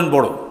হানিফা হলেন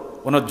বড়,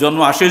 ওনার জন্ম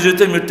 80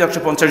 হিজরিতে, মৃত্যু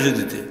 150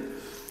 হিজরিতে।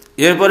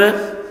 এরপরে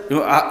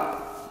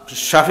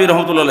শাফি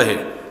রহমতুল্লাহ আলাইহি,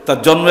 তার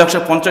জন্ম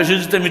 150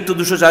 হিজরিতে, মৃত্যু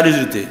 204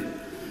 হিজরিতে।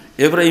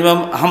 এরপরে ইমাম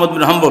আহমদ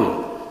বিন হাম্বল,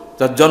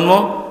 তার জন্ম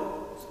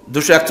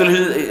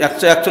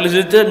 241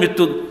 হিজরিতে,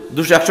 মৃত্যু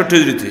 261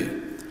 হিজরিতে।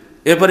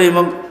 এরপরে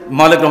ইমাম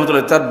মালিক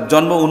রহমতুল্লাহ, তার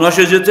জন্ম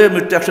 79 হিজরিতে,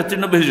 মৃত্যু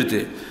 193 হিজরিতে।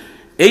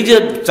 এই যে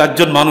 4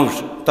 জন মানুষ,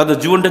 তাদের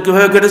জীবনটা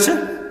কীভাবে কেটেছে?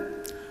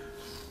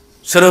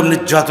 সেরকম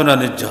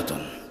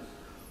নির্যাতন।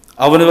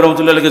 আবু হানিফা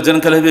রহমতুল্লাহ আলাইহিকে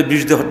জেলখানা হিসেবে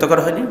বিষ দিয়ে হত্যা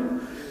করা হয়নি।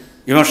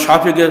 ইমাম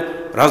শাফিকে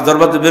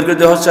রাজদরবারে বের করে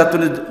দেওয়া হচ্ছে। আর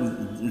তিনি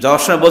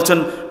যাওয়ার সময় বলছেন,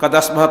 কাদ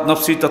আসবাহাত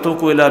নফসি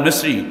তাতুকু ইলা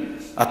মিসরি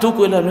আতুকু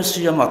ইলা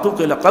মিসরি আম আতুকু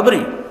ইলা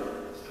কাবরি।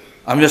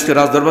 আমি আজকে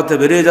রাজদরবারে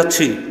বেরিয়ে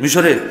যাচ্ছি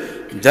মিশরে,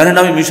 জানি না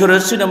আমি মিশরে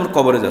এসেছি না আমার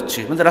কবরে যাচ্ছি,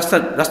 মানে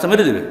রাস্তা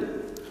মেরে দেবে।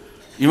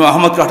 ইমাম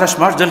আহমদকে 28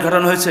 মাস জেল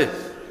খাটানো হয়েছে।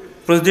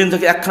 প্রতিদিন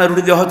থেকে 1খানা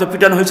রুটি দেওয়া হয়তো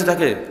পিটানো হয়েছে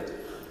তাকে।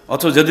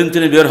 অথচ যেদিন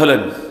তিনি বের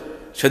হলেন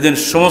সেদিন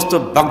সমস্ত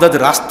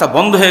বাগদাদের রাস্তা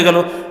বন্ধ হয়ে গেল।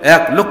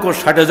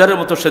 1,60,000-এর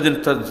মতো সেদিন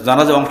তার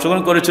জানাজায়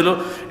অংশগ্রহণ করেছিল।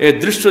 এই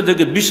দৃশ্য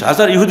দেখে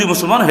 20,000 ইহুদি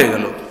মুসলমান হয়ে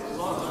গেল।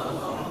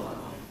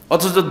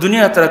 অথচ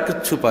দুনিয়া তারা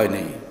কিচ্ছু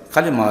পায়নি,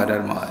 খালি মায়ের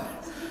আর মায়ের।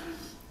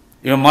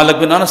 ইমাম মালিক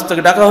বিন আনাস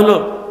তাকে ডাকা হলো,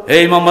 হে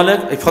ইমাম মালিক,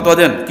 এই ফতোয়া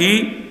দেন, কি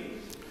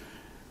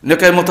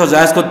নেকায় মতো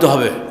জায়েজ করতে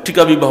হবে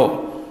ঠিকা বিবাহ।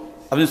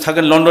 আপনি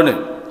থাকেন লন্ডনে,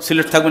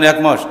 সিলেট থাকবেন 1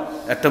 মাস,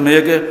 একটা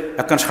মেয়েকে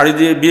একখান শাড়ি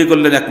দিয়ে বিয়ে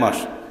করলেন 1 মাস,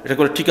 এটা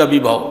করে ঠিকা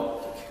বিবাহ।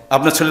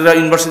 আপনার ছেলেরা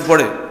ইউনিভার্সিটি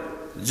পড়ে,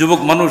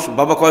 যুবক মানুষ,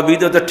 বাবা কয় বিয়ে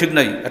দেওয়া ঠিক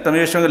নাই, একটা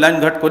মেয়ের সঙ্গে লাইন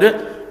ঘাট করে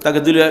তাকে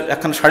দিলে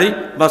একখান শাড়ি,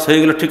 বাস হয়ে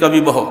গেল ঠিকা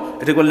বিবাহ।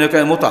 এটা করলে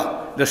নেকায় মোতা,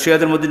 এটা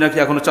শিয়াদের মধ্যে নাকি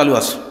এখনো চালু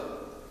আছে।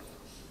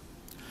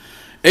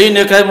 এই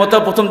নেকায় মোতা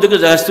প্রথম দিকে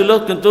জায়েজ ছিল,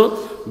 কিন্তু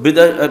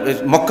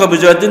মক্কা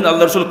বিজয়ের দিন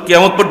আল্লাহ রসুল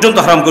কিয়ামত পর্যন্ত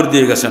হারাম করে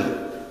দিয়ে গেছেন।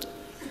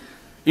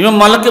 ইমাম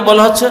মালিককে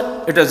বলা হচ্ছে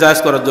এটা জায়েজ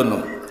করার জন্য।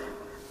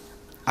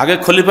 আগে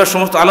খলিফার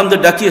সমস্ত আলমদের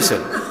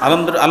ডাকিয়েছেন,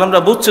 আলমরা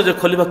বুঝছে যে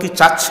খলিফা কি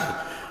চাচ্ছে,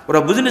 ওরা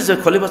বুঝেনি যে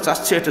খলিফা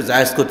চাচ্ছে এটা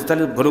জায়েজ করতে,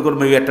 তাহলে ঘরে ঘরে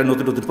মেয়ে একটা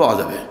নতুন নতুন পাওয়া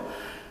যাবে।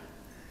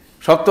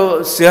 সব তো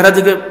চেহারা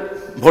দিকে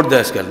ভোট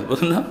দেয় আজকাল,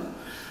 বুঝলেন না?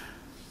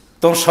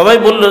 তখন সবাই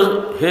বলল,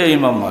 হে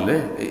ইমাম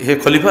মালিক, হে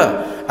খলিফা,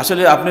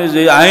 আসলে আপনি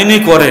যে আইনই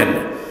করেন,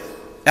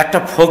 একটা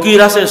ফকির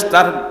আছে,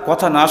 তার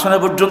কথা না শোনা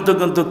পর্যন্ত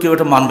কিন্তু কেউ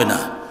এটা মানবে না।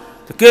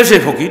 তো কে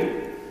সেই ফকির?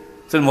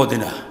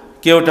 মদিনা।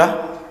 কে ওটা?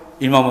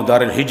 ইমাম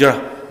দারুল হিজরা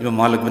ইমাম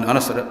মালিক বিন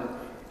আনাস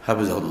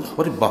হাফিজাহুল্লাহ।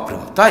 ওরে বাপরে,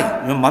 তাই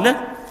ইমাম মালিক?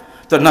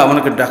 তো না,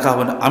 ওনাকে ডাকা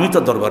হবে না, আমি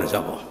তার দরবারে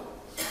যাব।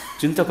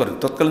 চিন্তা করেন,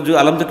 তৎকালীন যুগে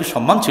আলমদের কি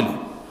সম্মান ছিল।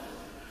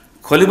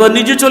 খলিফা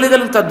নিজে চলে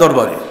গেলেন তার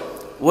দরবারে,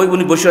 ওই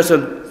উনি বসে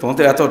আছেন, তখন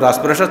তো এত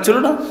রাজপ্রাসাদ ছিল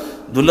না,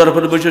 দুল্লার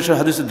উপরে বসে বসে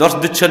হাদিসে দর্শ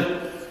দিচ্ছেন।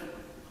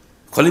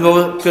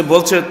 খলিফাকে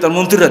বলছে তার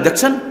মন্ত্রীরা,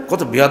 দেখছেন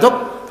কত বেয়াদব,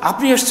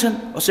 আপনি এসছেন,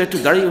 অবশ্য একটু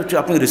দাঁড়িয়ে উঠছে,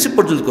 আপনি রিসিভ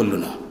পর্যন্ত করলো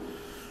না।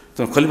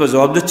 তখন খলিফা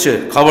জবাব দিচ্ছে,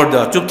 খবর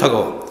দেওয়া, চুপ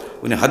থাকো।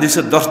 উনি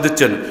হাদিসের দর্শ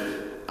দিচ্ছেন,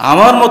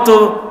 আমার মতো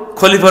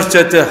খলিফার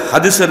চাইতে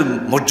হাদিসের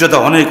মর্যাদা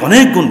অনেক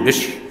অনেক গুণ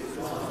বেশি।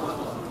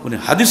 উনি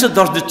হাদিসের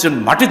দর্শ দিচ্ছেন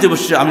মাটিতে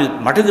বসে, আমি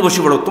মাটিতে বসে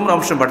পড়ো, তোমরা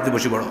আমার সঙ্গে মাটিতে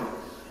বসে পড়ো।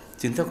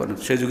 চিন্তা করেন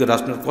সেই যুগে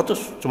রাজনীতি কত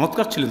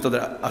চমৎকার ছিলেন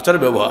তাদের আচার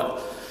ব্যবহার।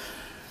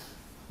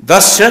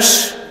 দাস শেষ,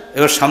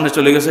 এবার সামনে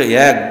চলে গেছে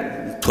এক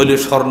থলি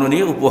স্বর্ণ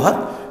নিয়ে উপহার,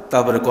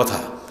 তারপরে কথা।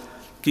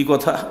 কি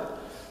কথা?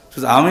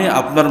 আমি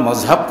আপনার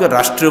মজহাবকে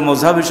রাষ্ট্রীয়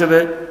মজহাব হিসেবে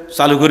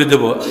চালু করে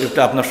দেব, এটা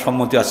আপনার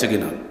সম্মতি আছে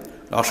কিনা?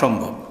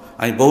 অসম্ভব,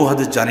 আমি বহু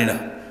হাদিস জানি না,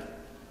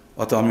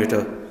 অত আমি এটা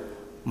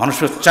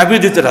মানুষের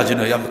চাপিয়ে দিতে রাজি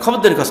নই, আপনি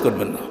খবরদারি কাজ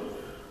করবেন না।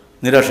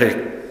 নিরাশে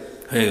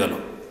হয়ে গেল।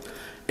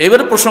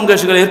 এবারে প্রসঙ্গ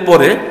এসে গেল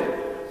এরপরে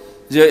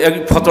যে এক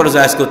ফতোয়া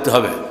জায়েজ করতে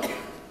হবে।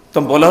 তো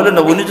বলা হলো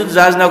না, উনি যদি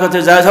জায়েজ না করতে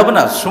জায়েজ হবে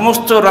না,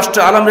 সমস্ত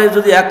রাষ্ট্রের আলমরা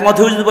যদি একমত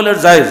হয়ে যদি বলে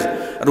জায়েজ,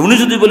 আর উনি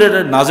যদি বলে এটা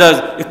না জায়েজ,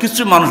 এ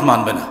কিছু মানুষ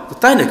মানবে না। তো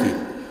তাই নাকি?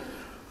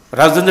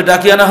 রাজধানীতে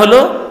ডাকিয়ে আনা হলো,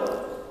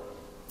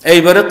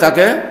 এইবারে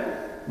তাকে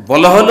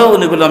বলা হলো,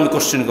 উনি বলে আমি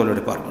কোশ্চেন করে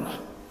এটা পারবো না।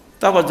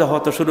 তারপর যা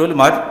হওয়া শুরু হলো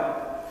মার।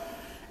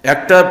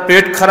 একটা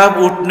পেট খারাপ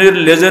উটনির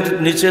লেজের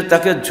নিচে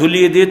তাকে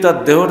ঝুলিয়ে দিয়ে তার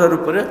দেহটার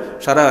উপরে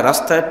সারা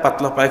রাস্তায়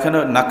পাতলা পায়খানা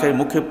নাকে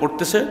মুখে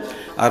পড়তেছে,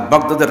 আর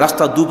বাগদাদের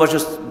রাস্তা দুপাশে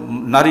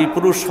নারী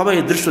পুরুষ সবাই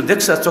এই দৃশ্য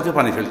দেখছে আর চোখে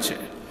পানি ফেলছে।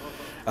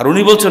 আর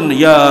উনি বলছেন,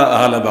 ইয়া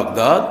আহলা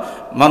বাগদাদ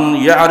মান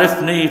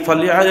ইয়ারিফনি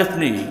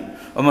ফালিয়ারিফনি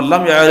ওয়া মান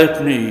লাম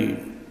ইয়ারিফনি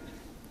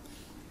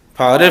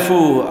ফাআরিফু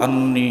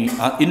আন্নি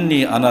ইন্নী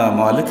আনা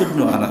মালিক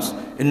ইবনে আনাস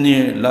ইন্নী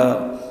লা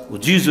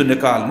উজিজু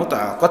নিকাল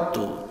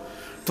মুতাআক্কাতু।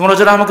 তোমরা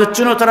যারা আমাকে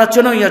চেনো তারা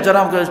চেনো, ইয়া যারা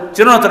আমাকে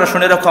চেনো না তারা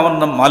শুনে রাখো, আমার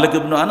নাম মালিক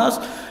ইবনে আনাস,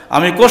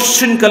 আমি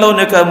কোশ্চিন কালেও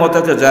নেকার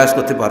মতাকে জায়েজ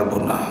করতে পারবো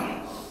না।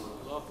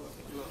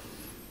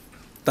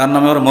 তার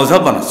নামে ওরা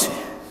মজহাব বানাচ্ছে,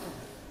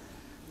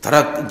 তারা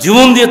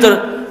জীবন দিয়ে তার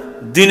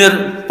দিনের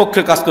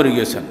পক্ষে কাজ করে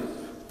গিয়েছেন।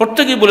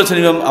 প্রত্যেকেই বলেছেন,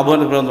 ইমাম আবু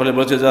হানিফা রাহমাতুল্লাহ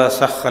বলেছে, যা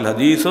সাখাল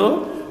হাদিস ও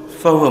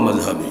ফাহুয়া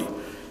মাযহাবি।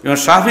 ইমাম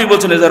শাফি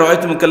বলছেন, যা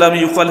রাআইতুম কালামি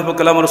ইউখালিফু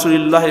কালাম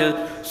রাসূলিল্লাহ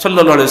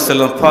সাল্লাল্লাহু আলাইহি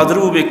ওয়াসাল্লাম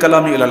ফাদরু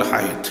বিকালামি ইলাল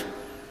হায়াত।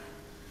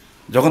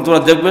 যখন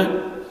তোমরা দেখবে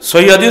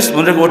সহিহ হাদিস,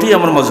 মনে রাখবে ওটাই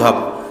আমার মজহাব।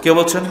 কে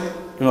বলছেন?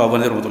 ইমাম আবু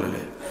হানিফা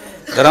রাহমাতুল্লাহ।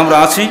 যারা আমরা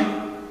আছি,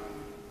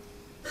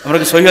 আমরা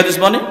কি সহিহ হাদিস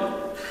মানে?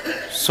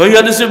 সহিহ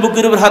হাদিসের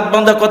বুকের উপর হাত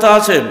বাঁধা কথা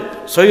আছে,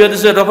 সহিহ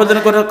হাদিসের রফাদান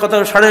করার কথা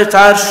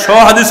 450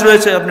 হাদিস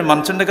রয়েছে, আপনি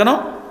মানছেন না কেন?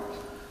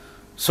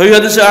 সহিহ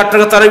হাদিসে 8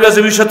 টাকা তারাবি আছে,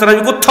 20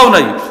 তারাবি কোথাও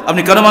নাই,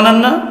 আপনি কেন মানেন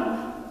না?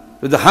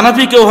 যদি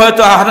হানাফি কেউ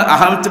হয়তো,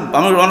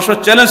 আমি অনেক সময়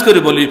চ্যালেঞ্জ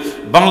করে বলি,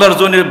 বাংলার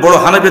জন্য বড়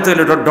হানাফি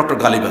থাকলে ডক্টর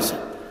গালিব আছে,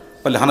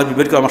 বলে হানাফি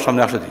বের করে আমার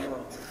সামনে আসে দিই।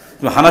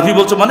 তুমি হানাফি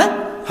বলছো মানে?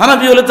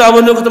 হানাফি হলে তো আবু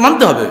হানিফার কথা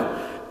মানতে হবে।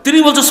 তিনি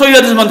বলছো সহিহ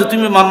হাদিস মানতে,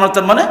 তুমি মানবে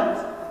তার মানে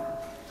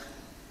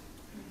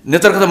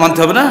নেতার কথা মানতে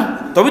হবে না,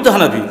 তবেই তো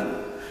হানাফি।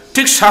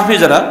 ঠিক শাফি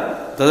যারা,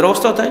 তাদের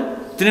অবস্থা তাই।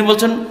 তিনি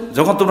বলছেন,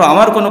 যখন তোমরা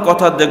আমার কোনো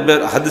কথা দেখবে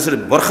হাদিসের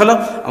বরখালাফ,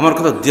 আমার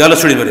কথা দেয়ালে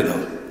ছড়িয়ে বেরিয়ে দাও।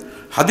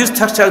 হাদিস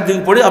থাকছে একদিন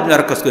পড়ে আপনি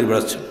আর কাজ করে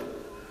বেড়াচ্ছেন।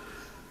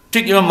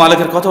 ঠিক ইমাম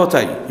মালিকের কথাও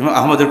তাই, ইমাম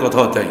আহমদের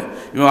কথাও তাই।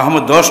 ইমাম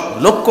আহমদ 10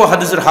 লক্ষ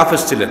হাদিসের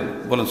হাফেজ ছিলেন,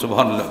 বলেন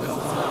সুবহানাল্লাহ।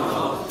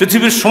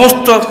 পৃথিবীর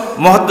সমস্ত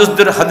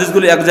মুহাদ্দিসদের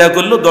হাদিসগুলি এক জায়গায়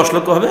করলেও 10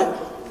 লক্ষ হবে,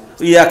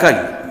 এই একাই,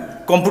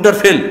 কম্পিউটার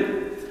ফেল।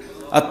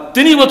 আর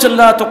তিনি বলছেন,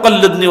 লা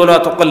তুকাল্লিদনি ওয়া লা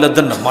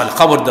তুকাল্লিদান্না মালিক,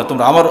 খবরদার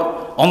তোমরা আমার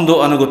অন্ধ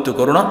আনুগত্য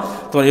করো না,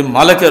 তোমার এই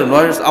মালিকের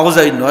নয়,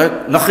 আওজাই নয়,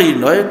 নখী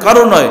নয়,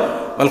 কারো নয়,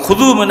 বল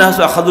খুদু মিনহা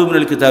আখাযু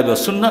মিনাল কিতাবি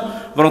ওয়াস সুন্নাহ,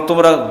 বরং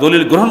তোমরা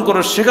দলিল গ্রহণ করো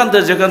সেখান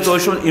থেকে যেখান থেকে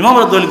ওই সময়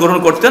ইমামরা দলিল গ্রহণ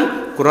করতেন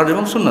কোরআন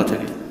এবং সুন্নাহ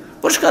থেকে।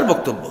 পরিষ্কার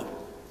বক্তব্য।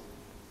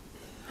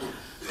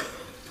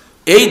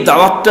 এই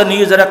দাওয়াতটা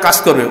নিয়ে যারা কাজ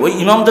করবে, ওই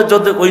ইমামদের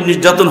যদি ওই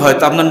নির্যাতন হয়,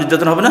 তা আপনার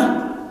নির্যাতন হবে না?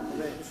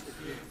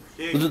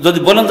 যদি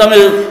বলেন তো আমি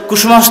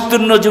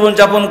কুসুমাস্তীর্ণ জীবন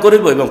যাপন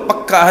করিব এবং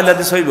পাক্কা আহলে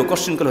হাদিস হইব,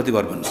 কোশ্চিন কাল হতে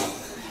পারবেন না।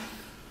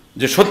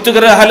 যে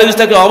সত্যিকারের আহলে হাদিস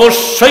তাকে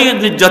অবশ্যই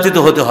নির্যাতিত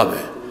হতে হবে,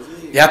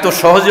 এত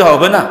সহজে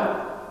হবে না।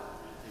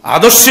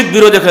 আদর্শিক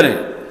বিরোধ এখানে,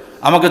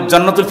 আমাকে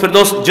জান্নাতুল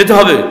ফেরদৌস যেতে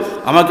হবে,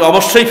 আমাকে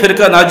অবশ্যই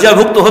ফেরকা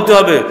নাজিয়াভুক্ত হতে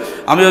হবে।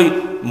 আমি ওই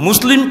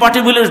মুসলিম পার্টি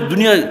বলে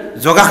দুনিয়ায়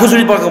জগা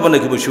খুচুরি পাকাবো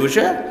নাকি বসে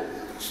বসে?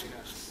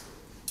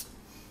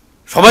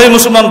 সবাই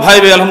মুসলমান ভাই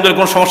ভাই, আলহামদুলিল্লাহ,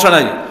 কোনো সমস্যা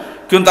নাই,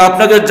 কিন্তু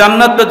আপনাকে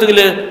জান্নাত পেতে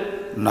গেলে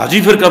নাজি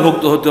ফেরকা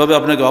ভুক্ত হতে হবে।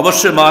 আপনাকে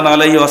অবশ্যই মান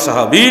আলাইহি ওয়া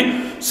সাহাবি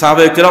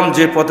সাহাবায়ে কেরাম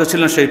যে পথে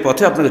ছিলেন সেই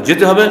পথে আপনাকে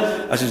যেতে হবে।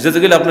 আর যেতে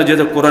গেলে আপনার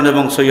যেতে কোরআন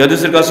এবং সহিহ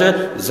হাদিসের কাছে,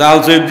 জাল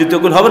জয়ীব দিতে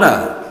গেলে হবে না।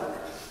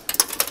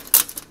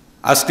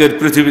 আজকের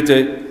পৃথিবীতে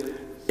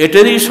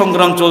এটারই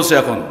সংগ্রাম চলছে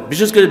এখন,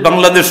 বিশেষ করে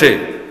বাংলাদেশে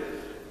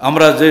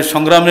আমরা যে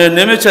সংগ্রামে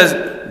নেমেছে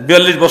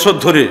 42 বছর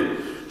ধরে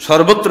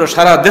সর্বত্র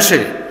সারা দেশে,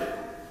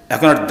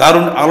 এখন আর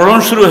দারুণ আলোড়ন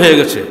শুরু হয়ে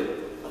গেছে।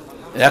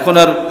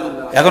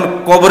 এখন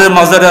কবরে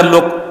মাজারে আর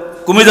লোক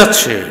কমে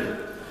যাচ্ছে,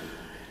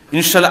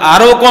 ইনশাআল্লাহ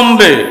আরো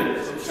কমবে।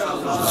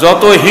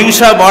 যত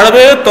হিংসা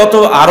বাড়বে তত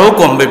আরো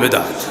কমবে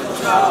বেদাত।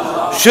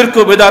 শিরক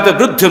ও বেদাতের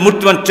বিরুদ্ধে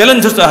মূর্তিমান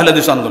চ্যালেঞ্জ হচ্ছে আহলে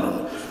হাদিস আন্দোলন।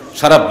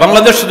 সারা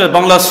বাংলাদেশ,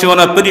 বাংলা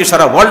সীমানা পেরিয়ে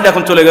সারা ওয়ার্ল্ড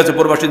এখন চলে গেছে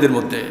প্রবাসীদের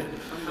মধ্যে।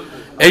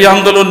 এই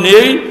আন্দোলন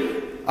নিয়েই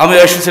আমি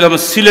এসেছিলাম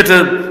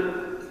সিলেটের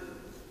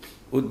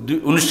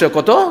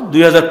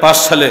 2005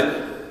 সালে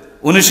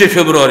 19শে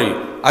ফেব্রুয়ারি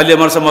আলিয়া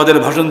মারসা মাদের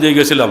ভাষণ দিয়ে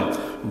গেছিলাম।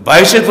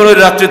 22শে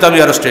ফেব্রুয়ারি রাত্রিতে আমি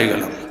অ্যারেস্ট হয়ে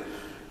গেলাম।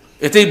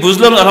 এতেই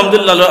বুঝলাম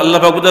আলহামদুলিল্লাহ আল্লাহ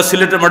পাক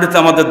সিলেটের মাটিতে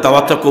আমাদের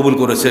দাওয়াতটা কবুল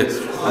করেছে।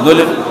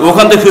 নইলে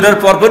ওখান থেকে ফেরার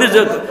পরপরই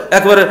যে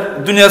একবারে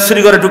দুনিয়ার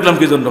শ্রীঘরে ঢুকলাম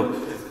কি জন্য।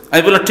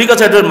 আমি বললাম ঠিক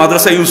আছে, এটা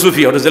মাদ্রাসা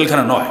ইউসুফি, ওটা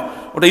জেলখানা নয়,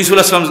 ওটা ইসুল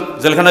ইসলাম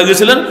জেলখানায়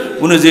গিয়েছিলেন।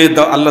 উনি যে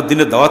আল্লাহ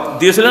দিনের দাওয়াত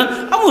দিয়েছিলেন,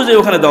 আমিও যে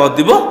ওখানে দাওয়াত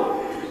দিব।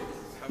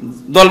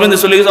 দলবেঁধে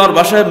চলে গেছে আমার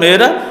বাসায়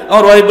মেয়েরা।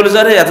 আমার ওয়াইফ বলে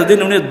যে এতদিন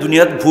উনি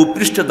দুনিয়ার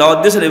ভূপৃষ্ঠে দাওয়াত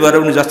দিয়েছেন, এবারে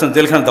উনি যাচ্ছেন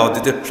জেলখানায় দাওয়াত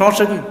দিতে,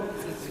 সমস্যা কি?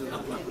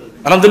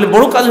 আলহামদুলিল্লাহ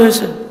বড় কাজ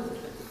হয়েছে।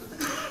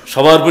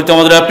 সবার প্রতি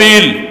আমাদের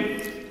অ্যাপিল,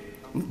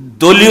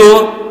 দলীয়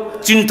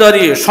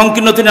চিন্তারই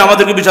সংকীর্ণতা নিয়ে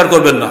আমাদেরকে বিচার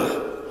করবেন না।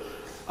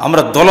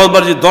 আমরা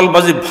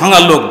দলবাজি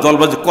ভাঙার লোক,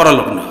 দলবাজি করা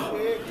লোক না।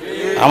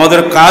 আমাদের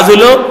কাজ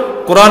হলো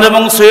কোরআন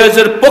এবং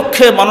সহিহের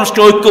পক্ষে মানুষকে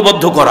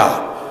ঐক্যবদ্ধ করা,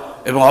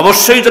 এবং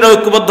অবশ্যই যারা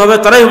ঐক্যবদ্ধ হবে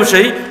তারাই হবে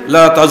সেই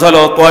লা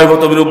তাযালু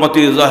তায়িফাতুম মিন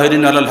উম্মতি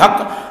যাহিরিন আলাল হক।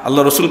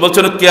 আল্লাহ রাসূল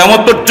বলেছেন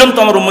কিয়ামত পর্যন্ত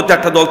আমার উম্মতে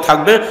একটা দল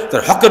থাকবে,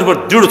 তারা হকের উপর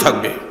দৃঢ়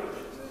থাকবে,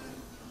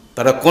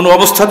 তারা কোনো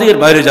অবস্থাতেই এর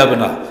বাইরে যাবে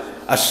না।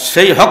 আর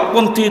সেই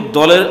হকপন্থী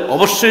দলের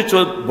অবশ্যই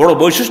বড়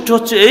বৈশিষ্ট্য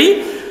হচ্ছে এই,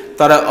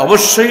 তারা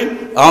অবশ্যই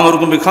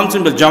আমরুকুম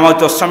বিখামসিন বিল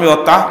জামাআতি ওয়াস সামি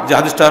ওয়াত তাহ, যে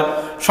হাদিসটা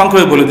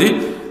সংক্ষেপে বলে দিই।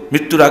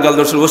 মৃত্যুর আগে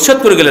আল্লাহ রাসূল ওসিয়ত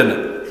করে গেলেন,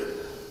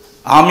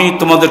 আমি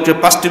তোমাদেরকে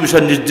 5টি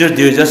বিষয় নির্দেশ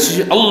দিয়ে যাচ্ছি।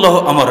 আল্লাহ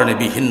আমারানি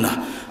বিহিন্না,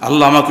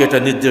 আল্লাহ আমাকে এটা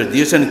নির্দেশ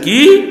দিয়েছেন কি,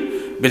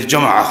 বিল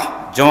জামাআহ,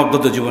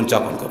 জমাবদ্ধ জীবন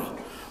যাপন করো।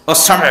 ওয়াস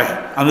সামি,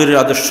 আমিরের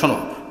আদেশ শোনো।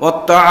 ওয়াত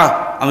তাহ,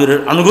 আমিরের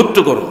আনুগত্য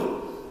করো।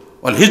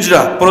 ওয়াল হিজরা,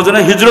 প্রয়োজনে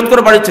হিজরত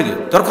করো বাড়ি থেকে,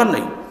 দরকার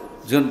নেই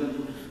যে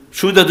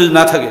সুবিধা যদি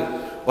না থাকে।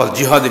 ওয়াল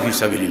জিহাদ ফি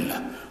সাবিলিল্লাহ,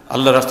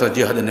 আল্লাহর রাস্তায়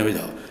জিহাদে নেমে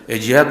যাও। এই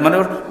জিহাদ মানে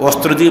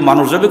অস্ত্র দিয়ে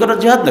মানুষ জবে করার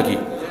জিহাদ নাকি?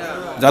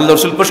 আল্লাহ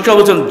রাসূল পরিষ্কার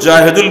বলেছেন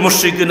জাহিদুল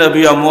মুশরিকিনা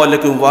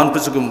বিআমওয়ালিকুম ওয়া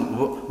আনফুসিকুম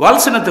ওয়া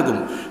আলসিনাতিকুম,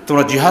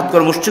 তোমরা জিহাদ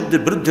করো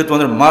মুশরিকদের বিরুদ্ধে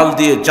তোমাদের মাল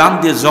দিয়ে, জান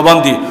দিয়ে, জবান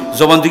দিয়ে।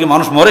 জবান দিয়ে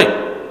মানুষ মরে?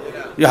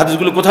 এই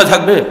হাদিসগুলো কোথায়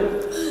থাকবে?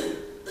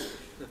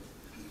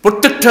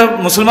 প্রত্যেকটা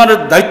মুসলমানের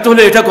দায়িত্ব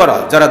হলো এটা করা,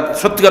 যারা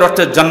সত্যিকার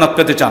অর্থে জান্নাত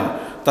পেতে চান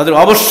তাদের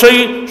অবশ্যই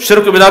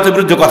শিরক ও বিদআতের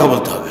বিরুদ্ধে কথা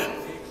বলতে হবে।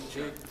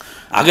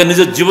 আগে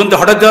নিজের জীবনকে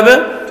হটাতে হবে,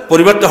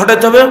 পরিবারকে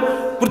হটাতে হবে,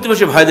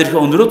 প্রতিবেশী ভাইদেরকে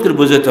অনুরোধ করে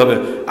বোঝাতে হবে।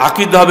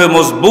 আকীদা হবে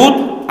মজবুত,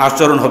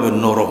 আচরণ হবে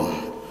নরম,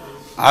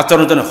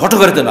 আচরণ যেন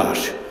হঠকারিতা না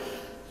আসে।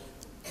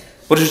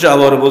 পরিশেষে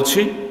আবারও বলছি,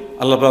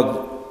 আল্লাহ পাক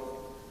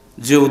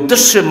যে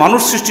উদ্দেশ্যে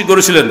মানুষ সৃষ্টি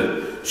করেছিলেন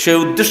সেই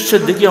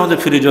উদ্দেশ্যের দিকে আমাদের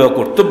ফিরে যাওয়া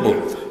কর্তব্য।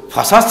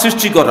 ফাসাদ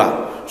সৃষ্টি করা,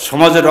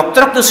 সমাজে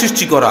রক্তারক্ত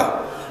সৃষ্টি করা,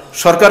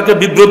 সরকারকে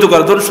বিব্রত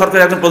করা। ধরুন সরকার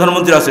একজন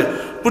প্রধানমন্ত্রী আছে,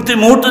 প্রতি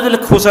মুহূর্তে দিলে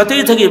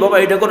খোঁচাতেই থাকি, বাবা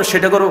এটা করো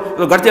সেটা করো,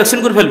 গাড়িতে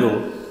অ্যাক্সিডেন্ট করে ফেলবো,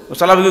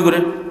 চালাবে কি করে?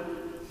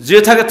 যে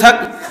থাকে থাক,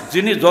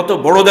 যিনি যত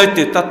বড়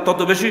দায়িত্বে তার তত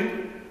বেশি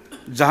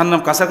জাহান্নাম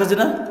কাছাকাছি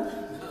না?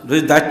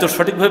 যদি দায়িত্ব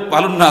সঠিকভাবে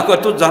পালন না করে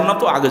তো জাহান্নাম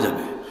তো আগে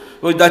যাবে।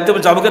 ওই দায়িত্ব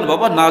যাবো কেন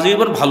বাবা, না যেয়ে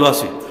এবার ভালো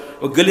আছে,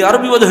 ও গেলে আরও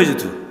বিপদ হয়ে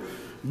যেত।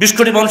 20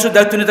 কোটি মানুষের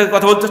দায়িত্ব নিয়ে তাকে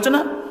কথা বলতে হচ্ছে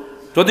না।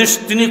 যদি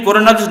তিনি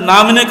কোরআন হাদিস না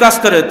মেনে কাজ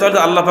করে তাহলে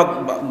আল্লাহ পাক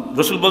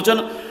রাসূল বলছেন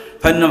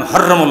ফাইন্না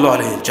হারামাল্লাহু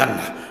আলাইহিল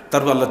জান্নাহ,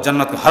 তারপর আল্লাহ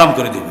জান্নাতকে হারাম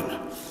করে দিবেন।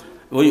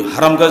 ওই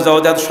হারাম কাজ যাওয়া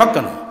এত শখ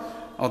কেন?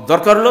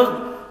 দরকার হলো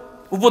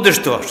উপদেশ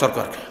দেওয়া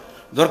সরকারকে,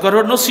 দরকার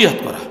হলো নসিহত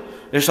করা।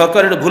 এই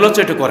সরকার এটা ভুল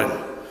হচ্ছে, এটা করেন।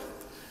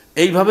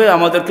 এইভাবে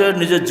আমাদেরকে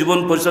নিজের জীবন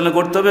পরিচালনা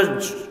করতে হবে,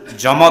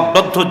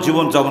 জামাতবদ্ধ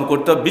জীবন যাপন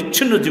করতে হবে,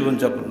 বিচ্ছিন্ন জীবন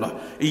যাপন নয়।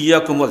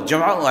 ইয়াকুম ওয়াল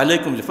জামাআ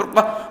আলাইকুম বিল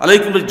ফুরকা,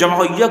 আলাইকুম বিল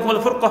জামাআ ইয়াকুম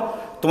ওয়াল ফুরকা,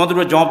 তোমাদের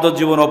উপরে জামাতবদ্ধ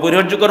জীবন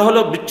অপরিহার্য করা হলো,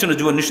 বিচ্ছিন্ন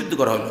জীবন নিষিদ্ধ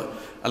করা হলো।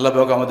 আল্লাহ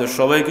পাক আমাদের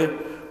সবাইকে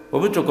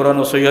পবিত্র কোরআন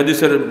ও সহিহ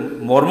হাদিসের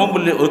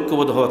মর্মমূল্যে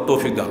ঐক্যবদ্ধ হওয়ার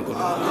তৌফিক দান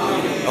করুন।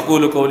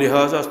 আকুলু কওলি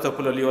হাযা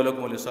আস্তাগফিরুল্লাহ লি ওয়া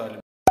লাকুম ওয়া লিসাইরিল